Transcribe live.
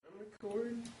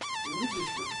Recording? We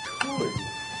just record.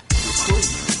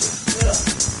 Yeah.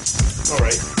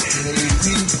 Alright.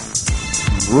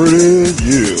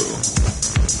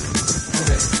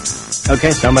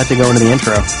 Okay, so I'm about to go into the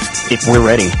intro. If we're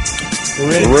ready.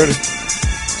 We're ready.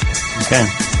 Okay.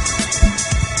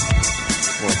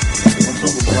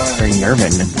 Very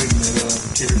nervous.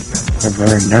 I'm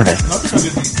very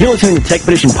nervous. You're listening to Tech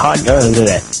Petition Podcast.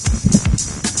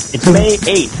 It's May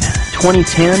 8th,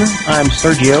 2010. I'm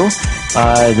Sergio,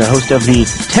 the host of the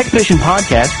Tech Petition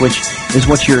Podcast, which is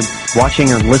what you're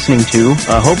watching or listening to.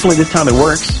 Hopefully this time it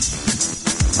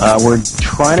works. We're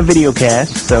trying a video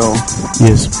cast, so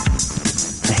yes,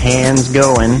 the hands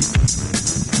going.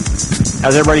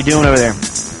 How's everybody doing over there?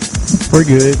 we're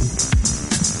good.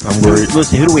 I'm worried.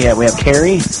 Listen, who do we have? We have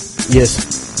Carrie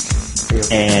Yes.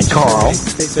 and Carl.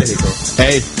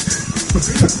 Hey.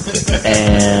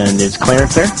 And is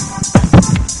Clarence there?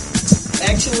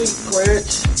 Actually,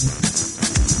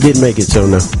 Clarence Didn't make it, so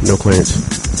no Clarence.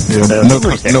 Yeah,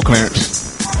 Henry's there. no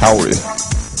Clarence. How are you?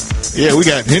 Yeah, we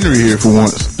got Henry here for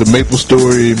once. The Maple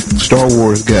Story Star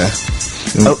Wars guy.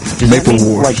 Oh, does Maple that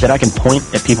mean, Wars. like, that I can point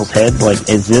at people's heads? Like,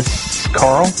 is this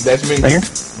Carl? That's me. Right here?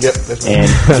 Yep, that's me. And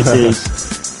this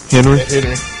is, Henry. That's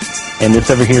Henry. and this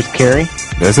over here is Carrie?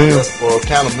 That's him. Well,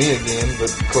 kind of me again, but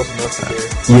close enough to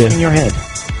Carrie. In Yeah. your head.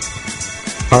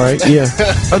 All right. Yeah.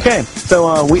 Okay,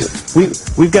 so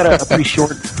we've got a pretty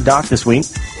short doc this week.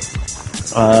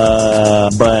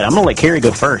 But I'm gonna let Carrie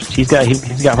go first. He's got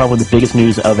probably the biggest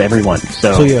news of everyone.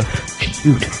 So yeah.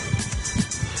 Shoot.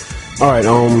 All right.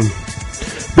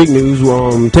 Big news.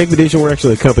 Tech Petition. We're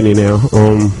actually a company now.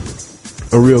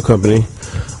 A real company.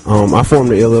 I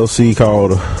formed an LLC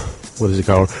called, what is it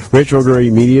called?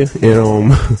 Retrograde Media,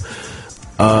 and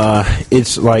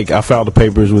it's like I filed the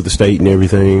papers with the state and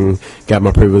everything. Got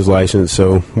my privilege license,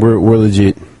 so we're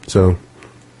legit. So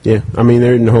yeah, I mean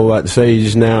there isn't a whole lot to say.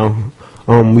 Just now,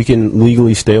 we can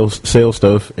legally sell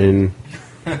stuff, and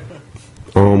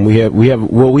we had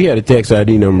a tax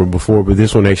ID number before, but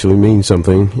this one actually means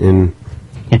something, and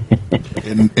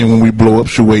And when we blow up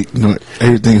Shuwait,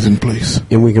 everything's in place.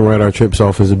 we can write our trips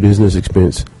off as a business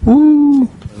expense. Woo!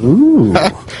 Ooh.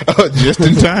 Just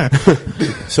in time.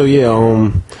 So yeah,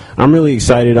 I'm really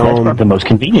excited. That's probably the most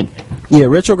convenient. Yeah,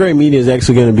 Retrograde Media is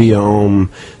actually going to be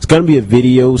it's going to be a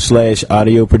video /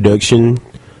 audio production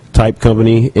type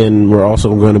company, and we're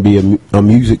also going to be a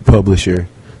music publisher.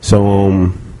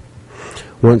 So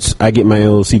once I get my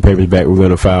LLC papers back, we're going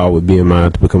to file with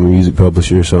BMI to become a music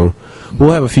publisher. So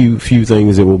we'll have a few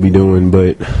things that we'll be doing,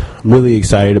 but I'm really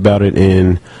excited about it,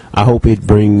 and I hope it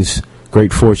brings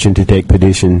great fortune to Tech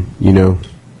Petition. We're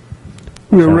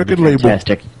a record label.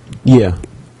 Fantastic. Yeah,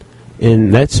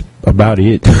 and that's about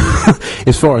it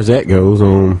as far as that goes.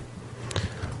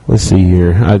 Let's see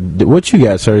here. What you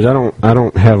got, Serge? I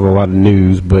don't have a lot of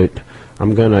news, but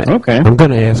I'm gonna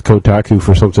ask Kotaku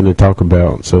for something to talk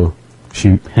about. So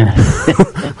shoot.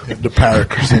 The Pirate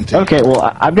Crescent. Okay,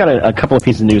 well, I've got a couple of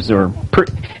pieces of news that are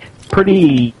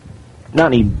pretty,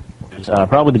 not any,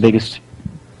 probably the biggest.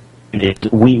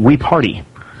 We Party,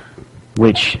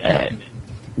 which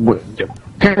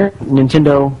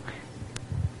Nintendo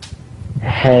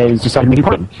has decided to make a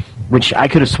party, which I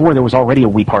could have sworn there was already a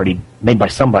Wii Party made by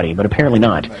somebody, but apparently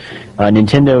not.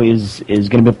 Nintendo is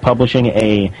going to be publishing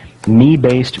a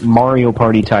Mii-based Mario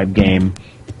Party type game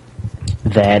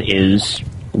that is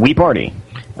Wii Party.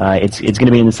 It's going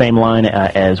to be in the same line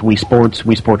as Wii Sports,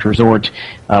 Wii Sports Resort,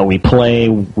 Wii Play,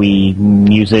 Wii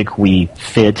Music, Wii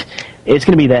Fit. It's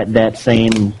going to be that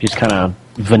same just kind of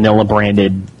vanilla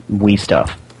branded Wii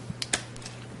stuff.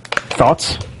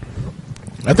 Thoughts?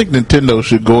 I think Nintendo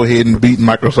should go ahead and beat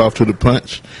Microsoft to the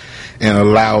punch and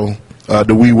allow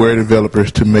the WiiWare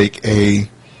developers to make a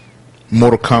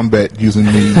Mortal Kombat using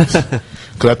Mii's.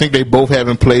 Because I think they both have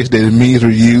in place that if Mii's are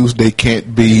used, they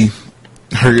can't be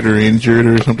hurt or injured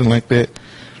or something like that.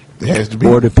 It has to be.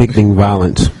 Or depicting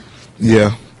violence.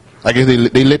 Yeah. I guess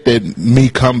they let that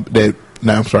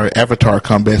Avatar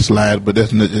combat slide, but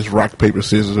that's not just rock, paper,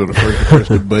 scissors or the first to press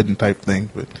the button type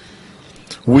thing. But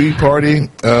Wii Party,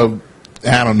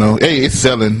 I don't know. Hey, it's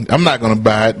selling. I'm not going to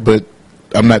buy it, but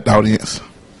I'm not the audience.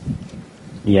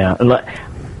 Yeah.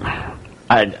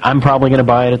 I'm probably going to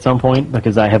buy it at some point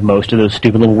because I have most of those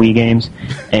stupid little Wii games,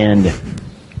 and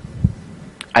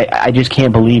I just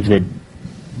can't believe that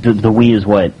the Wii is,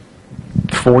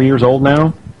 4 years old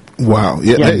now? Wow.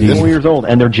 Yeah, 4 years old,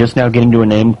 and they're just now getting to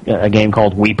a game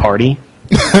called Wii Party.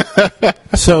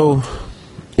 So,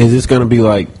 is this going to be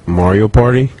like Mario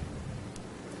Party?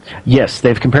 Yes,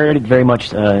 they've compared it very much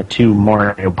to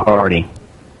Mario Party.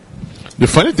 The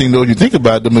funny thing, though, you think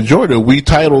about it, the majority of Wii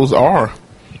titles are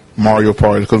Mario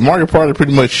Party, because Mario Party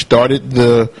pretty much started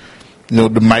the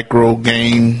micro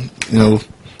game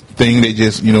thing. They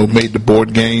just made the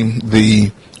board game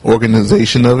the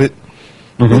organization of it.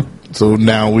 Mm-hmm. So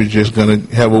now we're just gonna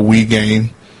have a Wii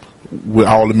game with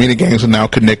all the mini games are now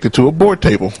connected to a board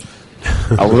table.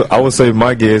 I would say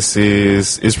my guess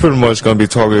is it's pretty much going to be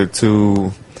targeted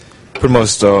to pretty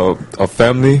much a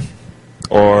family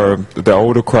or the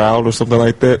older crowd or something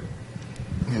like that.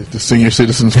 The senior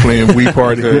citizens playing Wii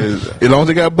Party. As long as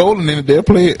they got bowling in it, they'll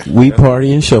play it. Wii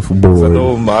Party and shuffleboard.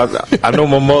 I know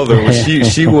my mother.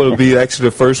 She will be actually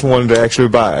the first one to actually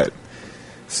buy it.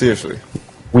 Seriously.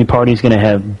 Wii Party's going to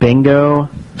have bingo.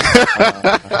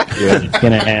 It's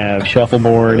going to have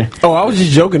shuffleboard. Oh, I was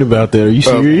just joking about that. Are you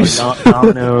serious?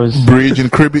 Dominoes. Bridge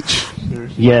and cribbage.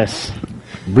 Yes.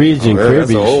 Bridge and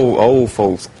cribbage. That's old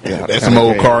folks. Yeah, that's some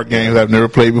old card games I've never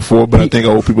played before, but I think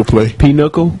old people play.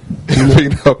 Pinochle?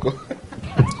 Pinochle.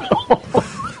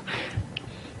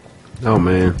 Oh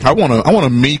man, I want a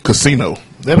Mii casino.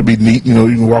 That'll be neat. You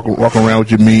can walk around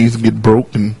with your Mii's and get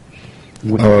broke and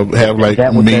have like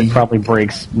that probably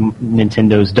breaks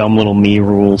Nintendo's dumb little Mii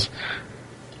rules.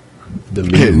 The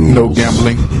Mii rules. No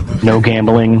gambling. No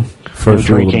gambling. First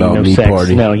no rule drinking. about No Mii sex.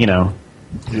 Party. No,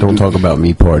 Don't talk about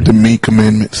Mii Party. The Mii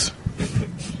commandments.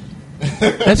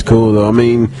 That's cool though. I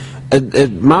mean,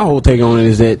 my whole take on it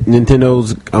is that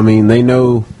Nintendo's. I mean, they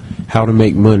know how to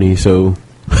make money, so.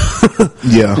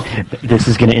 Yeah. This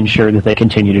is going to ensure that they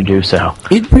continue to do so.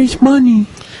 It brings money.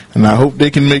 And I hope they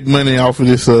can make money off of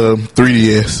this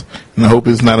 3DS. And I hope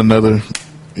it's not another,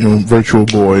 Virtual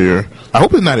Boy, or I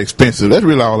hope it's not expensive. That's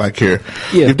really all I care.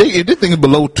 Yeah. If this thing is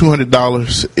below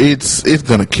 $200, it's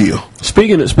gonna kill.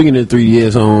 Speaking of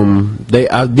 3DS,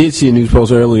 I did see a news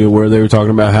post earlier where they were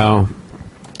talking about how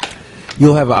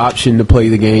you'll have an option to play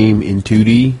the game in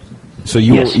 2D. So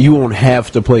you won't have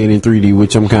to play it in 3D,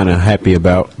 which I'm kind of happy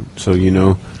about. So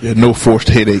Yeah, no forced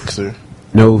headaches or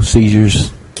no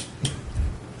seizures.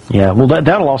 Yeah, well,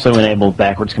 that'll also enable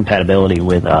backwards compatibility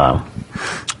with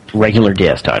regular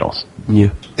DS titles.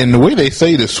 Yeah. And the way they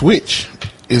say the Switch,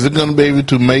 is it going to be able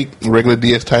to make regular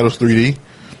DS titles 3D?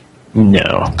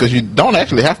 No, Because you don't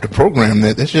actually have to program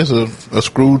that. That's just a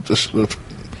screwed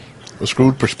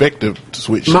perspective to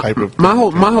switch type of. My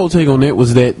whole take on that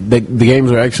was that the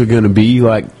games are actually going to be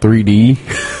like 3D,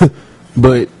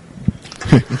 but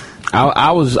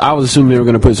I was assuming they were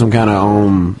going to put some kind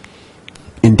of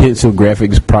intensive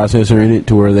graphics processor in it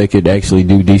to where they could actually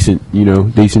do decent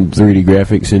 3D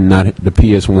graphics and not the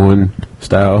PS1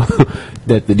 style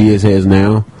that the DS has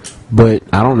now. But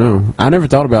I don't know. I never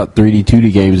thought about 3D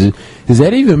 2D games. Does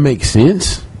that even make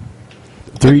sense?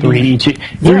 3D.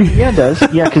 Yeah, it does.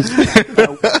 Yeah, because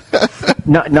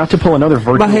not to pull another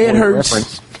Virtual My head Boy hurts.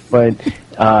 reference, but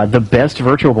the best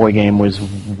Virtual Boy game was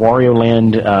Wario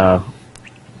Land.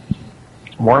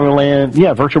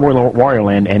 Virtual Boy Wario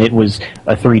Land, and it was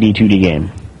a 3D 2D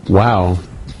game. Wow.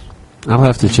 I'll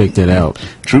have to check that out.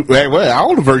 True. Well,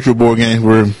 all the Virtual Boy games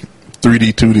were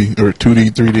 3D 2D or 2D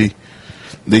 3D.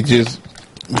 They just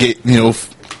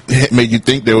made you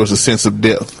think there was a sense of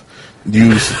depth. When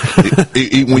you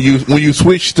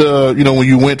switched, when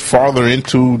you went farther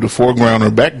into the foreground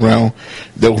or background,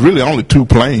 there was really only two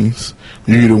planes.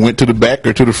 You either went to the back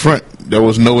or to the front. There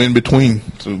was no in between.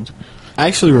 So, I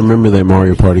actually remember that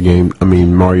Mario Party game. I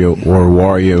mean, Mario or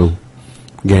Wario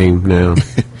game now.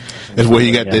 that's where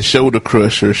you got that shoulder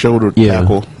crush or shoulder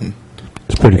tackle.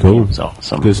 It's pretty cool. It's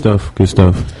awesome. Good stuff.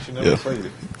 Yeah.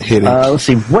 Let's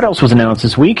see. What else was announced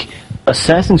this week?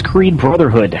 Assassin's Creed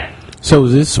Brotherhood. So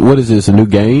what is this, a new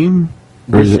game?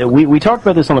 We talked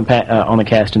about this on the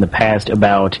cast in the past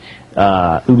about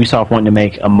Ubisoft wanting to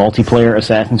make a multiplayer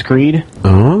Assassin's Creed.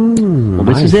 Oh, well,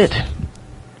 this is it.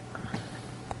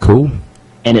 Cool.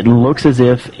 And it looks as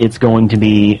if it's going to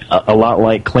be a lot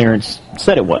like Clarence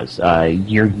said it was.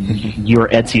 You're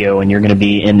Ezio, and you're going to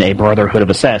be in a Brotherhood of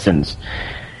Assassins,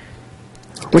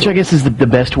 which I guess is the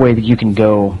best way that you can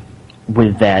go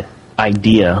with that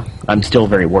idea. I'm still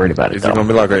very worried about it. Is it going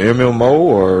to be like an MMO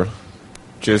or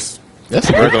just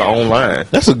regular online?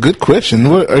 That's a good question.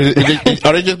 Are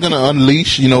they just going to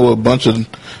unleash, a bunch of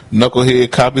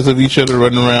knucklehead copies of each other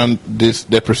running around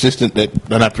that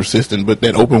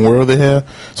open world they have?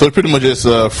 So it's pretty much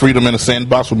just freedom in a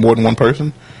sandbox with more than one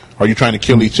person? Are you trying to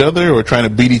kill each other or trying to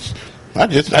beat each? I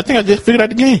think I just figured out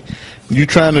the game. You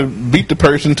trying to beat the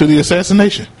person to the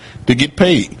assassination to get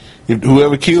paid. If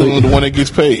whoever kills them is the one that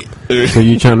gets paid. So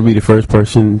you're trying to be the first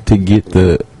person to get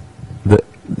the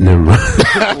Never mind.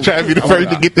 I'm trying to be the first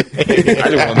to get the. I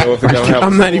didn't want to know if it's gonna have.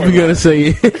 I'm not even gonna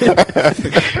say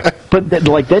it. But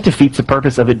that defeats the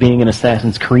purpose of it being an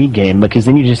Assassin's Creed game, because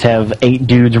then you just have 8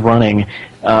 dudes running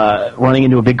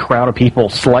into a big crowd of people,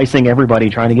 slicing everybody,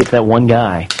 trying to get to that one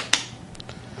guy.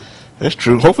 That's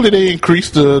true. Hopefully, they increase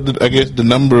the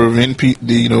number of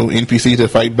NPCs that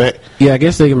fight back. Yeah, I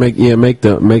guess they can make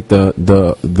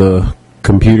the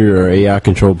computer or AI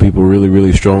controlled people really,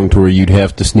 really strong to where you'd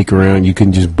have to sneak around. You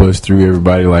can just bust through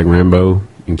everybody like Rambo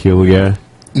and kill a guy.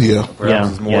 Yeah.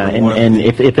 And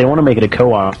if they want to make it a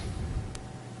co-op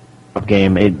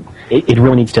game, it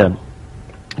really needs to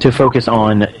focus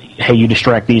on, hey, you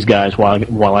distract these guys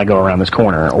while I go around this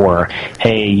corner, or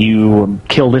hey, you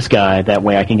kill this guy, that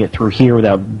way I can get through here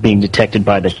without being detected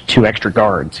by the 2 extra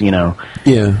guards,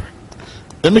 Yeah.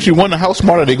 That makes you wonder how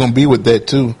smart are they going to be with that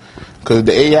too, because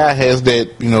the AI has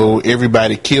that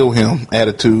everybody kill him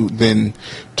attitude. Then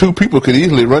 2 people could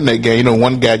easily run that game.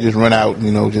 One guy just run out,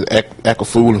 just act a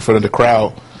fool in front of the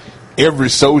crowd. Every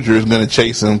soldier is going to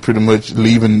chase him, pretty much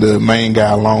leaving the main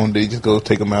guy alone. They just go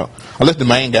take him out. Unless the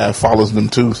main guy follows them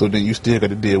too, so then you still got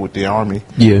to deal with the army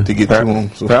to get to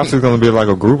him. So. Perhaps it's going to be like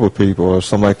a group of people or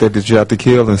something like that you have to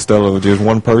kill instead of just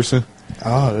one person.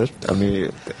 Oh,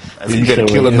 you got to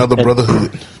kill another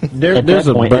brotherhood. At that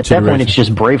point, it's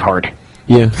just Braveheart.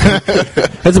 Yeah.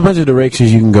 There's a bunch of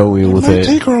directions you can go in with that.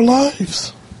 Take our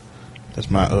lives. That's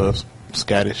my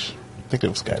Scottish. I think that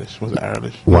was Scottish. Was it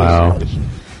Irish? Wow. Scottish.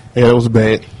 Yeah, that was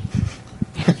bad.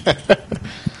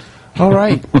 All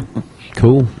right.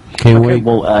 Cool. Can't wait.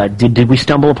 Well, did we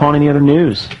stumble upon any other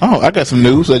news? Oh, I got some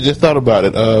news. I just thought about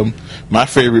it. My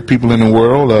favorite people in the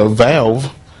world,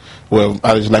 Valve. Well,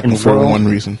 I just like them for one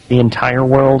reason. The entire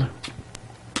world?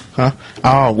 Huh?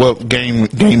 Oh, well,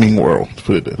 gaming world.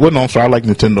 Put it there. Well, no, I'm sorry. I like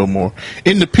Nintendo more.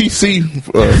 In the PC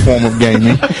form of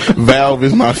gaming, Valve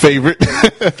is my favorite.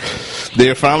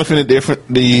 They're finally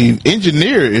the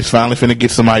engineer is finally finna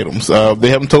get some items. They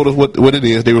haven't told us what it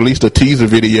is. They released a teaser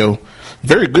video,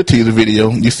 very good teaser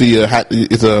video. You see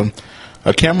it's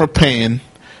a camera pan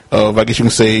of, I guess you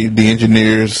can say, the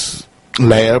engineer's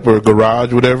lab or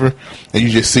garage, whatever, and you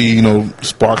just see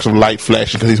sparks of light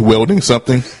flashing because he's welding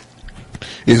something.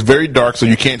 It's very dark, so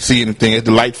you can't see anything. As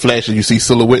the light flashes, you see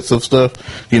silhouettes of stuff.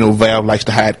 Valve likes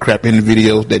to hide crap in the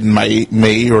videos that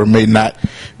may or may not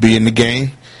be in the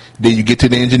game. Then you get to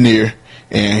the engineer,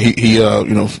 and he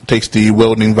takes the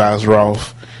welding visor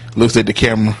off, looks at the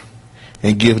camera,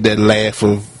 and gives that laugh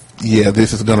of, yeah,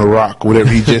 this is gonna rock, whatever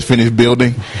he just finished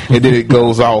building. And then it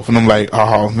goes off, and I'm like,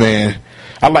 oh man,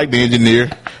 I like the engineer.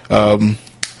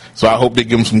 So I hope they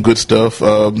give him some good stuff.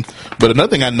 But another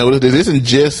thing I noticed is this isn't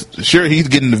just, sure, he's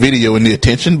getting the video and the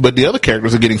attention, but the other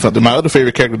characters are getting something. My other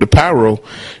favorite character, the Pyro,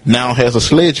 now has a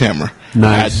sledgehammer.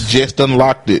 Nice. I just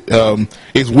unlocked it.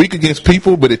 It's weak against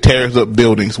people, but it tears up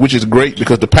buildings, which is great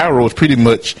because the Pyro is pretty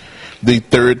much the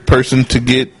third person to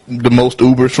get the most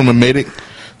Ubers from a medic.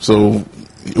 So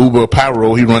Uber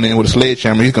Pyro, he run in with a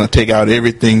sledgehammer. He's going to take out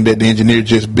everything that the engineer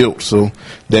just built. So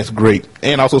that's great.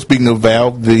 And also, speaking of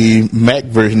Valve, the Mac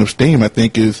version of Steam, I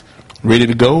think, is ready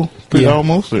to go.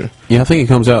 Almost. Or? Yeah, I think it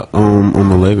comes out on the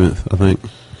 11th. I think.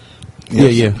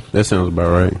 Yes. Yeah, that sounds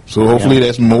about right. So hopefully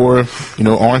that's more,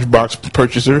 Orange Box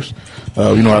purchasers.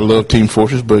 I love Team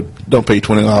Fortress, but don't pay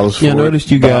 $20 for it. Yeah, I noticed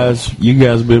you guys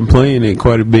been playing it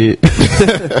quite a bit.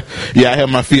 Yeah, I have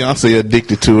my fiance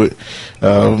addicted to it.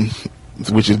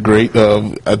 Which is great.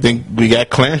 I think we got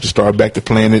Clarence to start back to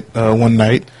playing it one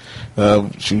night.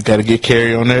 She got to get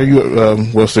Carrie on there.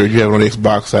 Well, sir, you have it on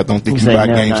Xbox. I don't think you buy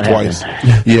games twice.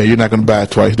 Yeah, you're not going to buy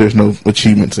it twice. There's no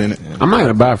achievements in it. I'm not going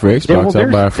to buy it for Xbox.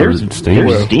 I'll buy it for Steam.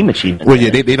 There's Steam achievements. Well, yeah,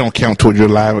 they don't count towards your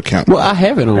live account. Well, I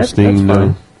have it on Steam,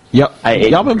 though. Yep.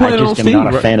 Y'all been playing on Steam, I just am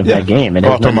not a fan of that game. It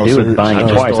has nothing to do with buying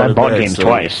it twice. I bought games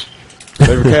twice.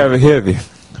 Favorite character, Heavy.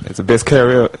 It's the best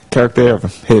character ever.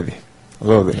 Heavy. I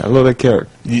love it. I love that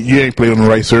character. You ain't played on the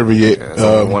right server yet.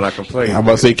 The one I can play. I'm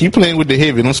about to say, keep playing with the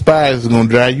Heavy. Them spies are going to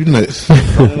drive you nuts.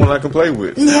 The one I can play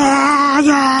with.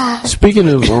 Speaking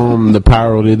of the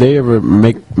Pyro, did they ever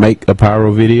make a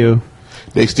Pyro video?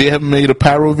 They still haven't made a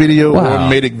Pyro video or a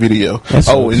Medic video.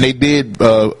 And they did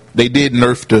nerf they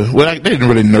didn't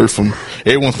really nerf them.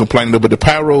 Everyone's complaining, but the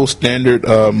Pyro standard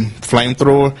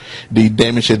flamethrower, the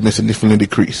damage has been significantly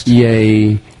decreased.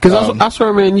 Yay. Because I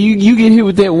swear, man, you get hit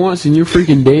with that once and you're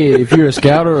freaking dead. If you're a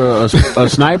scout or a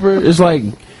sniper, it's like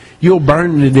you'll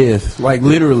burn to death, like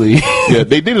literally. Yeah,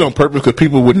 they did it on purpose because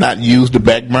people would not use the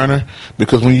back burner,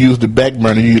 because when you use the back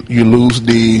burner, you lose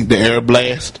the air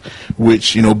blast,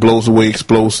 which blows away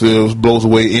explosives, blows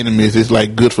away enemies. It's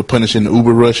like good for punishing the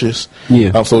uber rushes.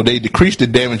 Yeah. So they decreased the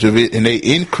damage of it and they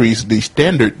increased the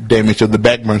standard damage of the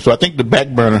back burner. So I think the back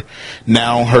burner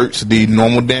now hurts the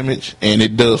normal damage, and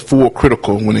it does full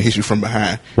critical when it hits you from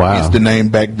behind. Wow. It's the name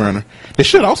back burner. They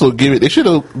should also go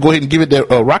ahead and give it that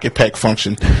rocket pack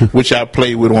function, which I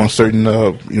play with on certain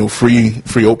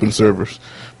free open servers.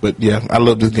 But yeah, I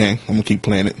love this game. I'm gonna keep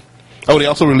playing it. Oh, they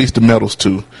also released the medals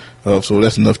too. So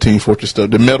that's enough Team Fortress stuff.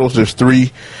 The medals, there's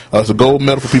 3. It's a gold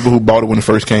medal for people who bought it when it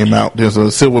first came out. There's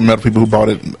a silver medal for people who bought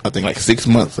it, I think, like 6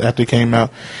 months after it came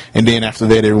out. And then after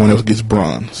that, everyone else gets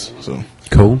bronze. So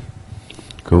Cool.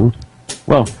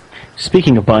 Well,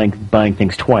 speaking of buying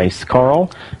things twice,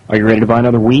 Carl, are you ready to buy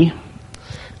another Wii?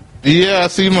 yeah, I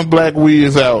see my black Wii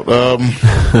is out.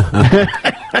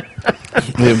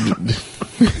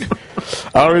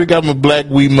 I already got my black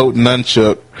Wiimote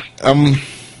nunchuck. I'm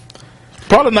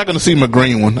probably not going to see my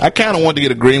green one. I kind of want to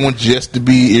get a green one just to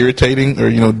be irritating or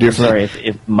different. Sorry,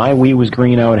 if my Wii was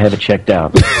green, I would have it checked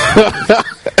out.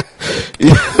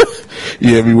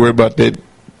 Yeah, be worried about that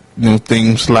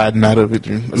thing sliding out of it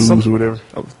or lose or whatever.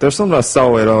 There's something I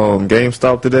saw at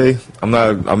GameStop today.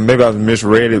 Maybe I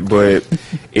misread it, but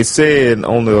it said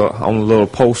on the little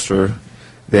poster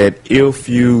that if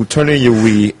you turn in your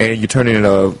Wii and you turn in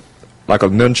a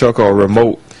nunchuck or a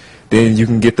remote, then you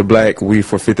can get the black Wii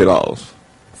for $50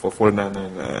 for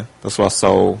 $49.99. That's what I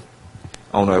saw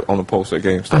on the poster at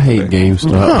GameStop. I hate today.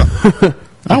 GameStop.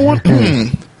 I want.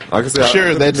 Like I said,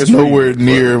 Sure, that's nowhere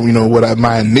near what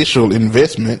my initial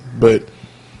investment, but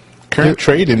current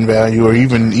trading value or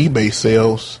even eBay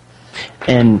sales,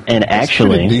 And it's actually,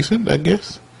 pretty decent, I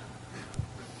guess.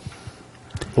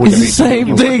 It's the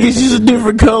same thing. It's just a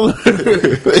different color.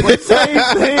 Same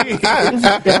thing.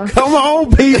 Come on,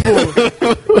 people.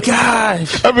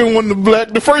 Gosh. I've been wanting the black.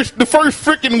 The first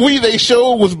freaking Wii they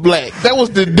showed was black. That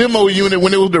was the demo unit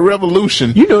when it was the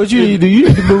Revolution. You know what you need to do? You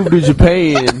need to move to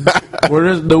Japan,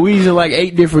 where the Wii's are like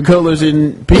 8 different colors,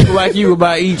 and people like you will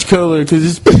buy each color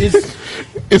because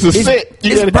It's a set.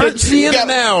 You it's gotta burnt catch, sienna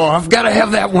now. I've got to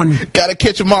have that one. Gotta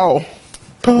catch them all.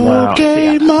 wow, see,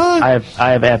 Pokemon.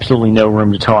 I have absolutely no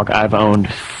room to talk. I've owned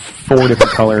 4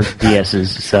 different color DSs,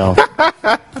 so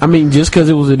I mean, just because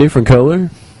it was a different color.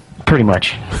 pretty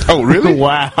much. Oh, really?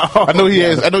 Wow. I know he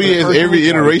has every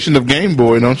iteration of Game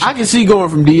Boy, don't you? I can see going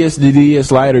from DS to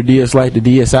DS Lite or DS Lite to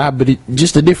DSi, but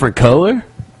just a different color.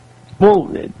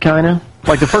 Well, kind of.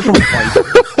 Like the first one was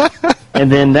white,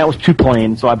 and then that was too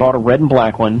plain, so I bought a red and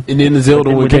black one. And then the Zelda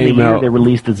And one within came the year, out they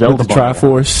released the Zelda with the bar.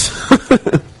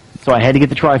 Triforce. So I had to get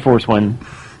the Triforce one.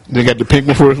 They got the pink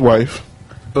one for his wife.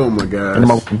 Oh my And the god.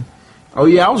 Motion. Oh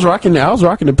yeah, I was rocking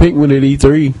the pink one at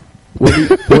E3.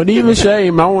 Wasn't even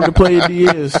shame. I wanted to play a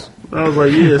DS. I was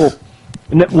like, yes.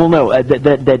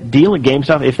 That deal at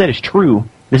GameStop, if that is true,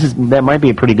 that might be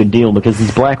a pretty good deal because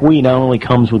this black Wii not only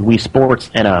comes with Wii Sports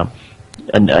and a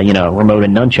remote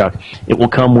and nunchuck, it will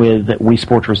come with Wii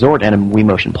Sports Resort and a Wii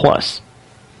Motion Plus.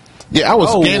 Yeah, I was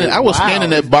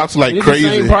scanning that box like It's crazy. the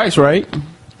same price, right?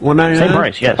 $199? Same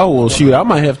price, yes. Oh well, shoot, I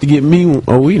might have to get me a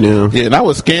Wii now. Yeah, and I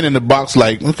was scanning the box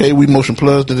like, okay, Wii Motion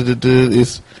Plus.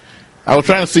 I was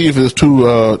trying to see if there's two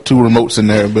remotes in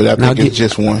there, but I think it's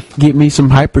just one. Get me some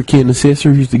Hyperkin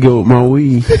accessories to go with my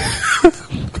Wii.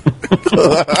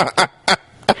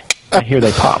 I hear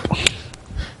they pop.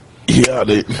 Yeah,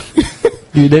 Dude,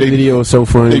 that video was so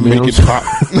funny, they man. make it pop.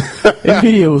 That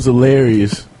video was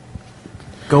hilarious.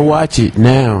 Go watch it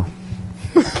now.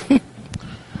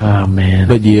 Oh, man.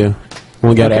 But yeah,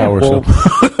 we got an hour or so.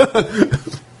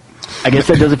 I guess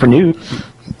that does it for news.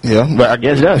 Yeah, but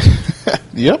Yes, it does.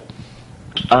 Yep.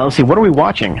 Let's see, what are we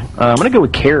watching? I'm going to go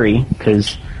with Carrie,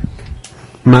 because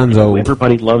Mine's old.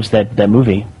 everybody loves that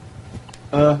movie.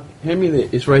 Hand me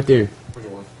that. It's right there.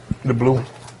 The blue one.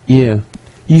 Yeah.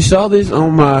 You saw this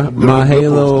on my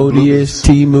Halo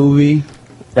ODST movie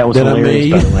That was that I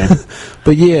hilarious, made. by the way.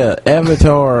 But yeah,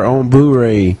 Avatar on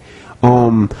Blu-ray.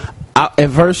 At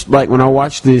first, like when I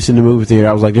watched this in the movie theater,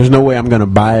 I was like, "There's no way I'm going to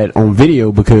buy it on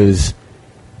video because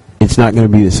it's not going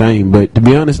to be the same." But to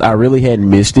be honest, I really hadn't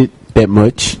missed it that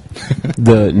much.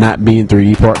 The not being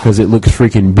 3D part because it looks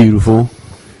freaking beautiful.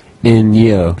 And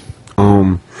yeah,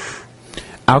 I'll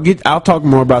talk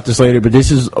more about this later. But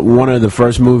this is one of the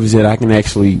first movies that I can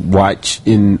actually watch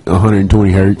in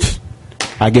 120 hertz.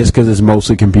 I guess because it's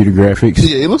mostly computer graphics.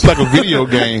 Yeah, it looks like a video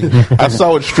game. I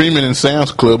saw it streaming in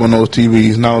Sam's Club on those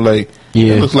TVs, and I was like,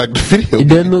 Yeah. it looks like the video It game.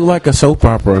 doesn't look like a soap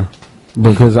opera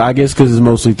because I guess because it's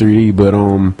mostly 3D. But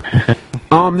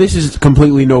This is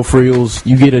completely no frills.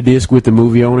 You get a disc with the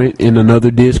movie on it, and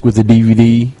another disc with the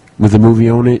DVD with the movie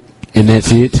on it, and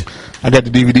that's it. I got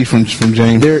the DVD from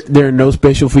James. There are no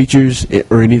special features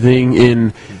or anything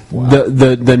in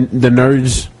the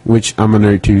nerds, which I'm a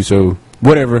nerd too, so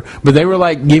whatever. But they were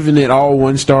like giving it all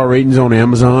 1-star ratings on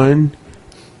Amazon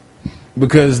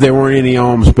because there weren't any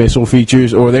special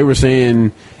features, or they were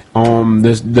saying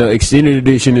the extended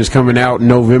edition is coming out in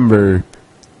November.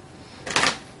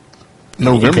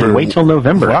 You can wait till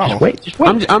November. Wow. Just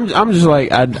wait. I'm just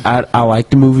like I like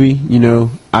the movie, you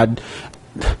know. I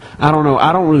don't know.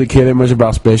 I don't really care that much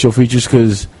about special features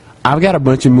because I've got a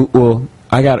bunch of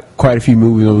I got quite a few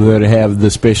movies over there that have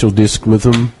the special disc with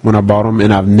them when I bought them,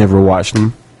 and I've never watched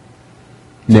them.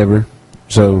 Never.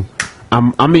 So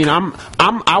I'm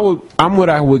what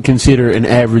I would consider an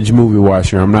average movie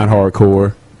watcher. I'm not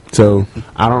hardcore, so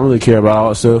I don't really care about all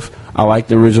that stuff. I like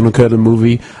the original cut of the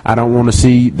movie. I don't want to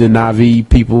see the Na'vi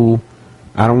people.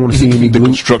 I don't want to see any the blue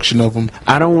construction of them.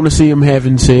 I don't want to see them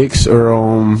having sex, or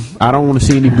I don't want to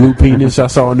see any blue penis. I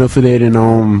saw enough of that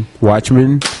in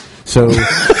Watchmen, so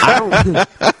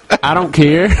I don't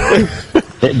care.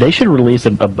 They should release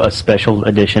a special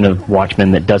edition of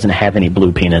Watchmen that doesn't have any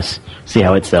blue penis. See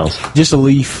how it sells. Just a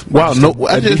leaf. Wow, no!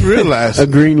 I just realized a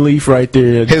green leaf right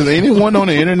there. Has anyone on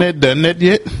the internet done that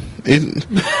yet?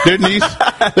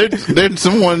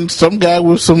 Some guy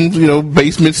with some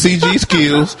basement CG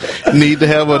skills need to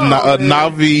have a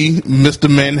Na'vi Mr.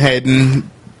 Manhattan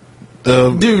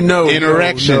dude, no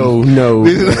interaction. No.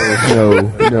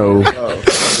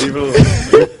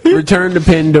 Return to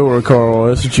Pandora, Carl.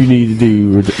 That's what you need to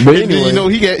do. But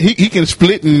anyway, he can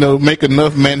split and make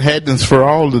enough Manhattans for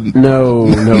all the. No.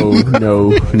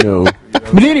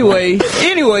 But anyway,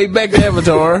 back to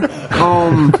Avatar.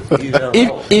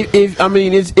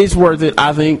 It's worth it.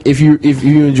 I think if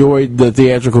you enjoyed the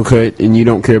theatrical cut and you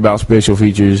don't care about special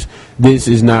features, this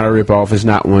is not a ripoff. It's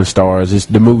not 1 star.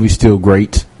 The movie's still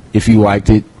great. If you liked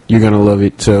it, you're gonna love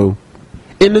it. So,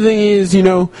 and the thing is,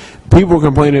 people are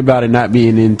complaining about it not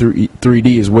being in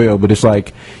 3D as well. But it's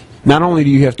like, not only do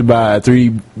you have to buy a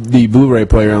 3D Blu-ray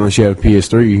player unless you have a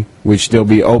PS3, which they'll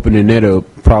be opening that up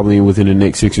probably within the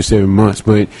next 6 or 7 months,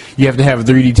 but you have to have a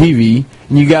 3D TV,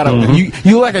 and you gotta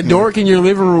you like a dork in your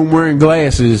living room wearing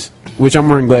glasses, which I'm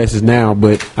wearing glasses now,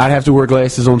 but I'd have to wear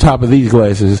glasses on top of these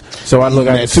glasses, so I'd look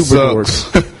like a super dork.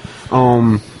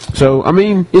 So,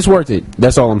 it's worth it.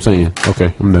 That's all I'm saying.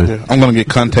 Okay, I'm done. Yeah, I'm going to get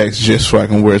contacts just so I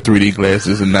can wear 3D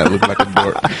glasses and not look like a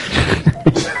dork.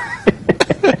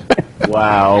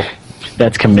 Wow.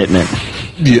 That's commitment.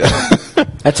 Yeah.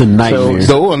 That's a nightmare.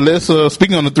 So unless,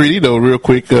 speaking on the 3D, though, real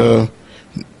quick,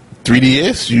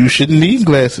 3DS, you shouldn't need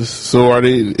glasses. So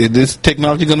is this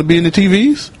technology going to be in the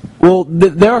TVs? Well,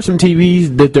 there are some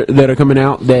TVs that are coming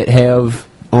out that have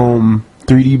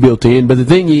 3D built in, but the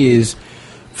thing is,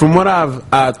 from what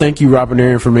I thank you, Robin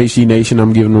Aaron from HD Nation,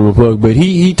 I'm giving him a plug, but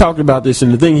he talked about this,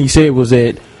 and the thing he said was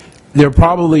that they're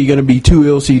probably going to be 2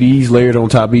 LCDs layered on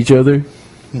top of each other,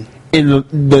 and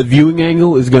the viewing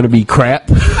angle is going to be crap.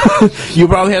 You'll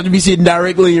probably have to be sitting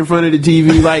directly in front of the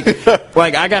TV,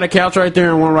 like I got a couch right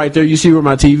there and one right there. You see where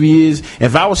my TV is?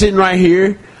 If I was sitting right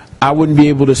here, I wouldn't be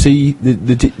able to see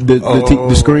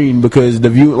the screen because the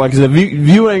view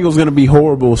angle is going to be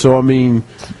horrible. So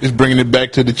it's bringing it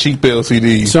back to the cheap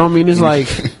LCD. So it's like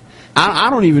I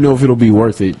don't even know if it'll be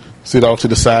worth it. Sit off to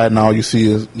the side and all you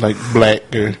see is like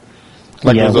black or.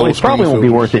 It probably won't be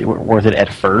worth it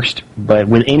at first, but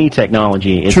with any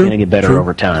technology, it's going to get better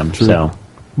over time. True. So.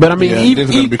 But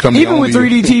even with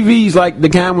 3D TVs, like the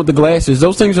kind with the glasses,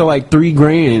 those things are like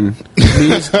 $3,000.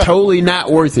 It's totally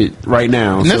not worth it right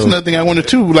now. And that's another thing I wonder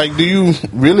too. Like, do you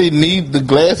really need the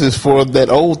glasses for that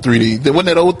old 3D? Wasn't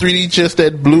that old 3D just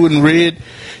that blue and red,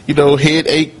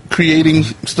 headache creating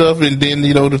stuff, and then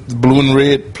the blue and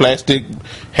red plastic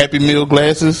Happy Meal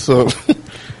glasses? So.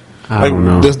 I don't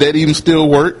know. Does that even still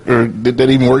work, or did that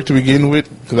even work to begin with?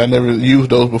 Because I never used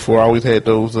those before. I always had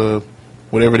those,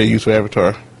 whatever they use for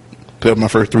Avatar, to have my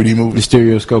first 3D movie. The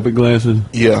stereoscopic glasses?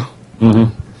 Yeah.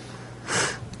 Mm-hmm.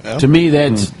 Yeah. To me,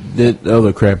 that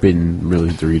other crap isn't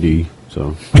really 3D,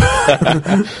 so.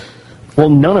 Well,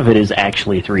 none of it is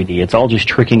actually 3D. It's all just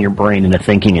tricking your brain into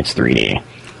thinking it's 3D.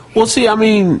 Well, see,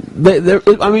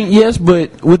 yes,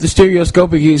 but with the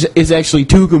stereoscopic, it's actually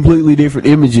 2 completely different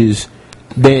images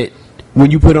that when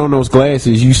you put on those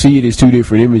glasses, you see it as 2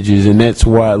 different images, and that's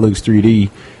why it looks 3D.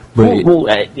 But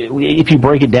if you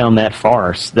break it down that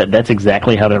far, that's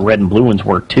exactly how the red and blue ones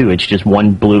work too. It's just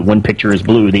one picture is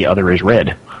blue, the other is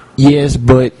red. Yes,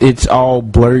 but it's all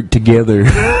blurred together.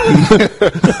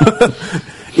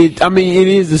 It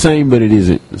is the same, but it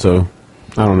isn't. So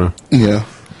I don't know. Yeah.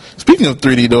 Speaking of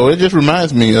 3D, though, it just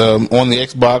reminds me on the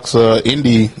Xbox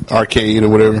Indie Arcade or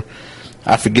whatever.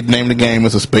 I forget the name of the game.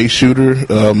 It's a space shooter.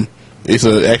 It's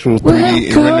an actual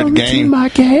 3D rendered game. To my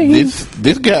game.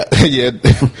 This guy, yeah,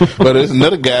 but there's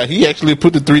another guy. He actually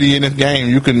put the 3D in this game.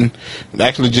 You can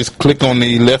actually just click on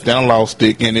the left analog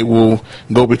stick, and it will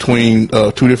go between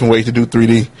two different ways to do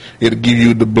 3D. It'll give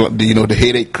you the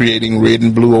headache creating red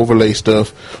and blue overlay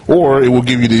stuff, or it will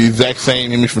give you the exact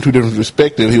same image from two different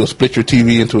perspectives. He will split your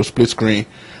TV into a split screen,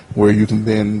 where you can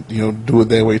then do it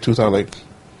that way too. So I'm like,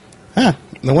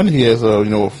 no wonder he has a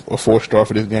 4-star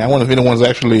for this game. I wonder if anyone's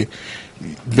actually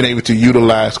been able to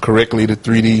utilize correctly the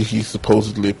 3D he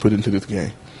supposedly put into this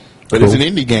game. But It's an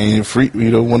indie game, free.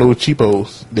 One of those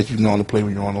cheapos that you can only play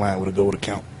when you're online with a gold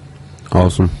account.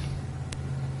 Awesome.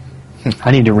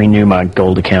 I need to renew my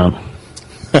gold account.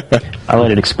 I let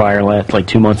it expire like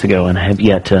 2 months ago, and I have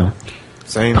yet to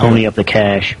pony up the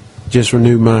cash. Just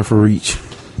renewed mine for Reach,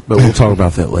 but we'll talk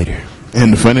about that later.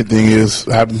 And the funny thing is,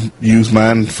 I've used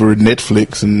mine for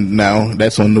Netflix, and now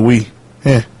that's on the Wii.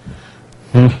 Yeah.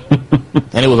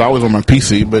 And it was always on my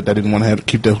PC, but I didn't want to have to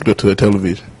keep that hooked up to a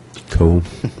television. Cool.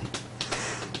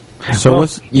 So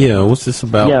what's this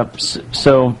about? Yeah,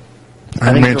 so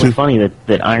I think it's really funny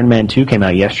that Iron Man 2 came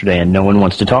out yesterday, and no one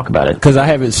wants to talk about it. Because I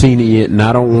haven't seen it yet, and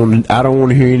I don't want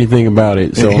to hear anything about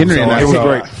it. So Henry and I It was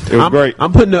great. It was great.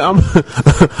 I'm putting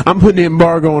the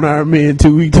embargo on Iron Man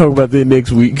 2. We can talk about that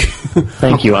next week.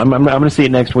 Thank you. I'm going to see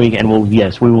it next week, and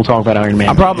we will talk about Iron Man.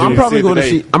 I'm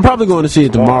probably going to see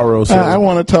it tomorrow. So I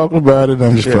want to talk about it.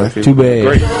 I'm just playing. Too bad.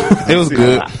 Great. It was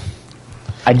good.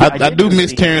 I do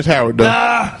miss Terrence Howard, though.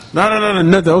 No,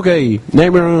 nothing. Okay,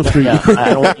 Nightmare on Elm Street. Yeah, I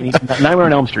don't want any, Nightmare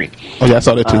on Elm Street. Oh, yeah, I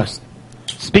saw that, too.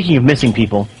 Speaking of missing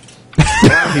people,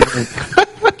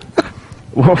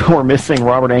 we're missing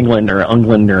Robert Englund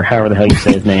or however the hell you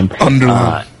say his name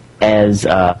as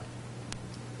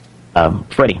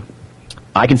Freddy.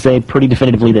 I can say pretty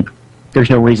definitively that there's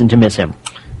no reason to miss him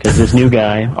because this new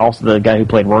guy, also the guy who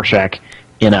played Rorschach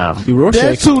in Rorschach.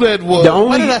 That's who that was.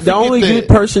 The only good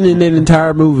person in that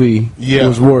entire movie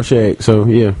was Rorschach. So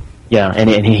yeah,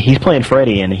 and he's playing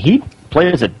Freddy, and he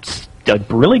plays a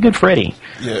really good Freddy.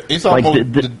 Yeah, it's like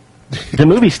almost the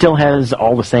movie still has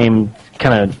all the same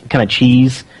kind of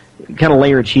cheese, kind of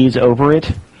layer of cheese over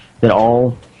it that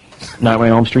all Nightmare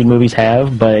on Elm Street movies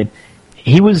have, but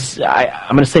he was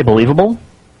I'm going to say believable.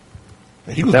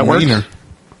 He was meaner.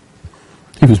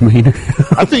 He was meaner.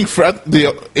 I think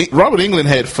Robert Englund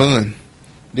had fun.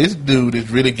 This dude is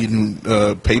really getting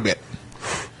payback.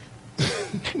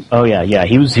 Oh yeah.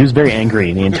 He was very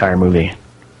angry the entire movie.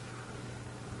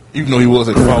 Even though he was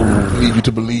at fault, lead you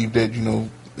to believe that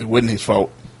it wasn't his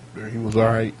fault. He was all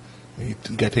right. He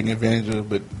got taken advantage of,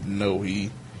 but no,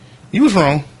 he was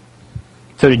wrong.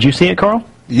 So did you see it, Carl?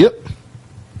 Yep.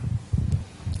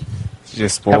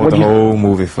 Just spoiled the whole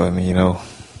movie for me,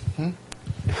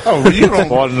 Oh, you don't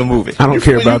spoiling the movie. I don't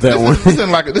care about that one. This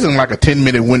isn't like a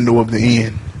 10-minute window of the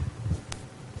end.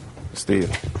 Still.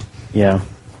 Yeah.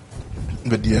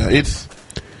 But yeah, I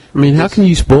mean, how can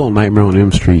you spoil Nightmare on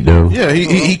Elm Street, though? Yeah,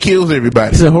 he kills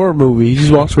everybody. It's a horror movie. He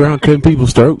just walks around cutting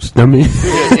people's throats. I mean,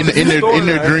 in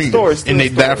their dreams, and they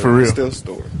die for real. Still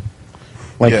story.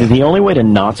 Like the only way to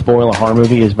not spoil a horror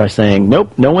movie is by saying,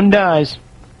 "Nope, no one dies."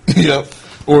 Yep.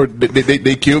 Or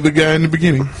they killed the guy in the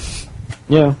beginning.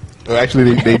 Yeah. Well,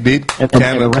 actually, they did. And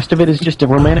the rest of it is just a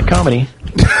romantic comedy.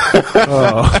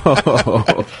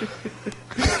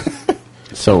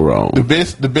 So wrong.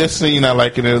 The best scene I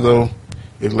like in there though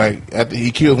is like after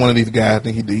he kills one of these guys. I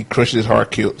think he crushes his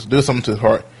heart, does something to his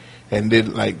heart, and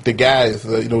then like the guy is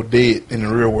dead in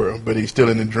the real world, but he's still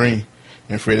in the dream.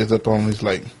 And Fred is up on him. He's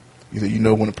like,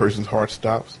 when a person's heart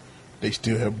stops, they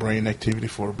still have brain activity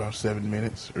for about 7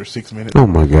 minutes or 6 minutes. Oh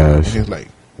my gosh! And he's like,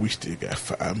 we still got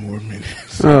 5 more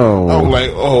minutes. Oh, I was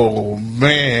like, oh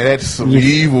man, that's some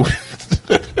evil.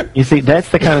 You see, that's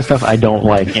the kind of stuff I don't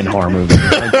like in horror movies.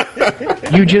 Like,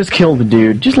 you just killed the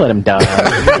dude. Just let him die.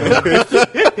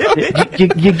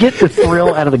 you get the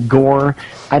thrill out of the gore.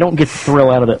 I don't get the thrill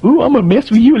out of the, ooh, I'm going to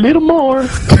mess with you a little more.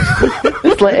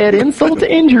 Let's add insult to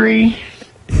injury.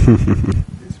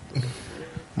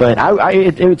 But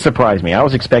it surprised me. I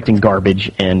was expecting garbage,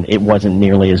 and it wasn't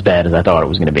nearly as bad as I thought it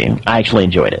was going to be. I actually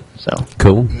enjoyed it. So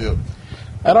cool. Yeah.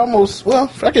 I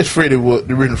guess the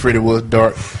original Freddy was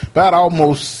dark, but I'd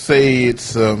almost say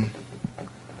it's, I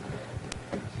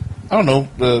don't know,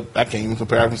 I can't even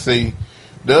compare. I can say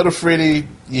the other Freddy,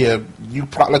 you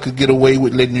probably could get away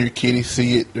with letting your kitty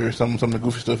see it or some of the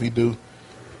goofy stuff he do.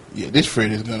 Yeah, this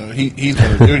Freddy is gonna, he's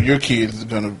gonna, your kids is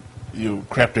gonna,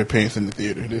 crap their pants in the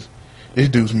theater. This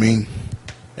dude's mean.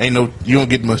 You don't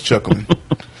get much chuckling.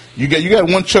 You got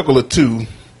one chuckle or two,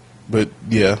 But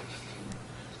yeah,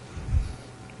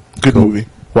 good movie.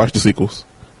 Watch the sequels.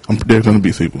 There's going to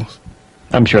be sequels.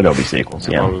 I'm sure there'll be sequels.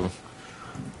 Yeah. Probably.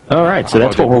 All right, so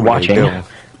that's what we're watching.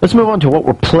 Let's move on to what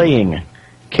we're playing.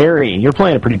 Carrie, you're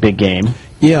playing a pretty big game.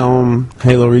 Yeah,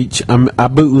 Halo Reach. I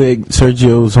bootlegged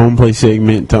Sergio's home play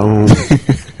segment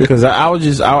because I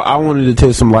wanted to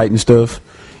test some light and stuff.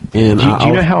 And do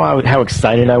you know how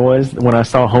excited I was when I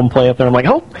saw home play up there? I'm like,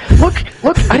 oh, look,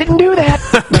 I didn't do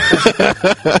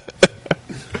that.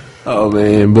 Oh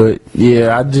man, but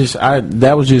yeah,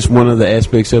 that was just one of the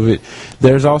aspects of it.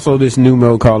 There's also this new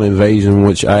mode called Invasion,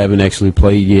 which I haven't actually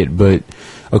played yet, but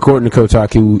according to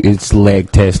Kotaku, it's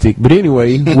lag-tastic. But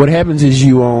anyway, what happens is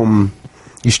you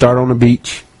start on the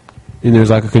beach, and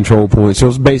there's like a control point. So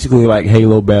it's basically like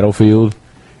Halo Battlefield.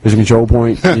 There's a control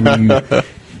point, and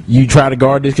you try to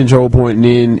guard this control point, and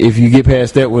then if you get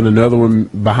past that one, another one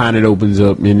behind it opens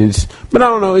up, and but I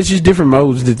don't know, it's just different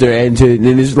modes that they're adding to it,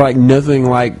 and it's like nothing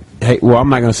like, well, I'm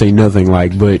not going to say nothing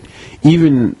like, but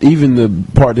even the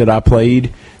part that I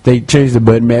played, they changed the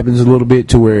button mappings a little bit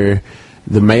to where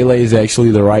the melee is actually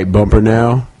the right bumper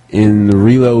now, and the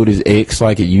reload is X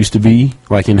like it used to be,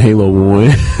 like in Halo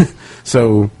 1.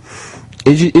 So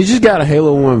it just got a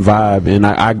Halo 1 vibe, and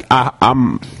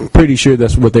I'm pretty sure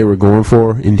that's what they were going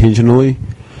for intentionally.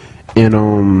 And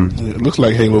it looks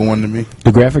like Halo 1 to me.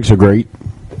 The graphics are great.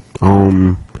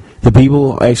 The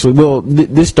people actually, well,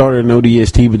 this started in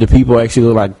ODST, but the people actually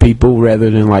look like people rather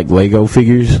than like Lego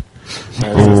figures.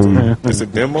 Is it a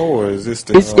demo or is this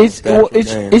the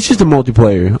it's just a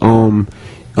multiplayer.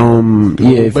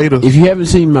 If you haven't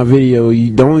seen my video,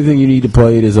 the only thing you need to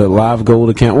play it is a live gold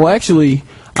account. Well, actually,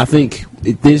 I think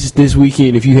this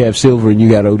weekend, if you have silver and you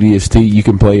got ODST, you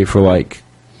can play it for like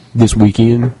this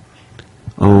weekend.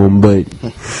 But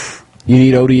you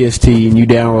need ODST, and you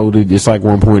download it. It's like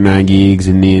 1.9 gigs,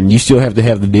 and then you still have to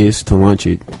have the disc to launch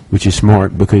it, which is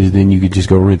smart because then you could just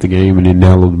go rent the game and then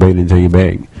download the beta and take it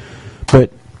back.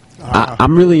 But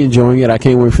I'm really enjoying it. I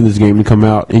can't wait for this game to come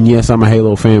out. And yes, I'm a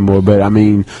Halo fanboy, but I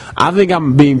mean, I think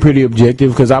I'm being pretty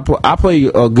objective because I play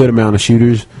a good amount of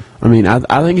shooters. I mean,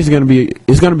 I think it's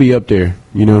gonna be up there,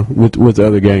 you know, with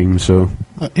other games. So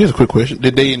here's a quick question: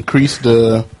 did they increase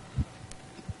the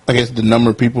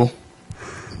number of people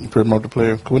per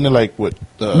multiplayer? Wasn't it like what?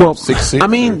 6? I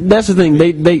mean, that's the thing.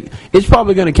 They it's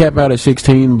probably going to cap out at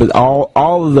 16, but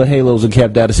all of the Halos are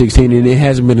capped out at 16, and it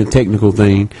hasn't been a technical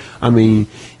thing. I mean,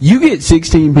 you get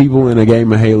 16 people in a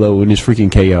game of Halo, and it's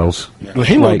freaking chaos. Well,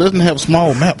 Halo doesn't have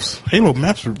small maps. Halo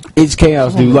maps are it's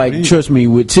chaos, dude. Like, trust me,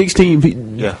 with 16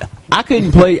 people, I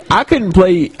couldn't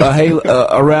play a Halo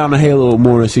around a Halo with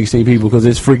more than 16 people because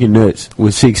it's freaking nuts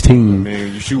with 16. I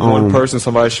mean, you shoot one person,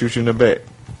 somebody shoots you in the back.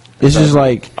 It's just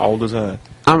like all the time.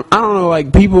 I don't know.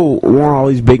 Like, people want all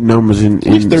these big numbers in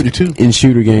 32 in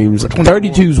shooter games.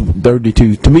 32's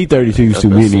 32. To me, 32 is too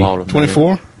many.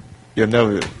 24. You'll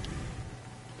never. I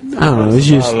don't know. It's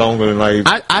just longer than like.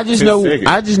 I just know. Seconds.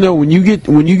 I just know when you get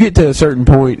to a certain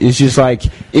point, it's just like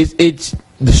it's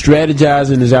the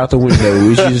strategizing is out the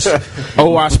window. It's just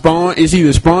I spawn. It's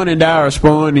either spawn and die or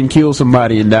spawn and kill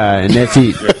somebody and die, and that's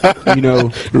it. You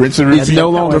know, it's no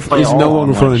longer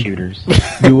fun. Shooters.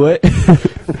 Do what?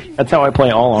 That's how I play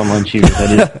all online shooters.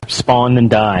 I just spawn and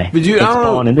die. But I don't spawn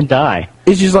know. And then die.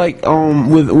 It's just like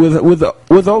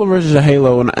with all the versions of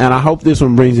Halo, and I hope this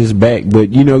one brings this back.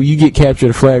 But you know, you get capture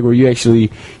the flag where you're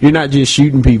not just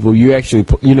shooting people. You actually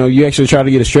try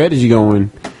to get a strategy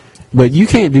going. But you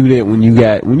can't do that when you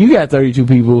got 32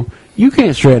 people. You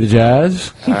can't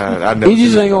strategize. It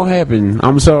just ain't gonna happen.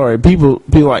 I'm sorry. People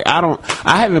like I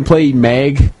haven't played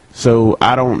MAG, so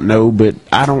I don't know. But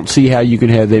I don't see how you can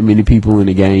have that many people in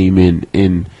a game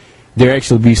and there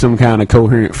actually be some kind of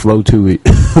coherent flow to it.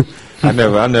 I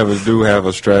never do have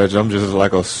a strategy. I'm just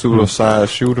like a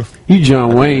pseudo-sized shooter. You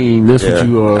John Wayne, that's what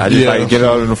you are. I just like get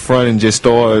out in the front and just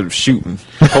start shooting.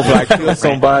 Hopefully I kill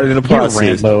somebody in the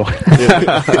process.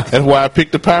 That's why I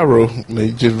picked the pyro. They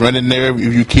just run in there.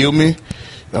 If you kill me,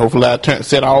 hopefully I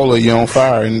set all of you on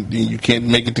fire and you can't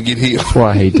make it to get healed. That's why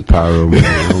I hate the pyro, man.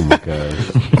 Oh my god.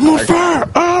 I'm on fire.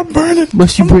 I'm burning.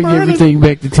 Must you bring everything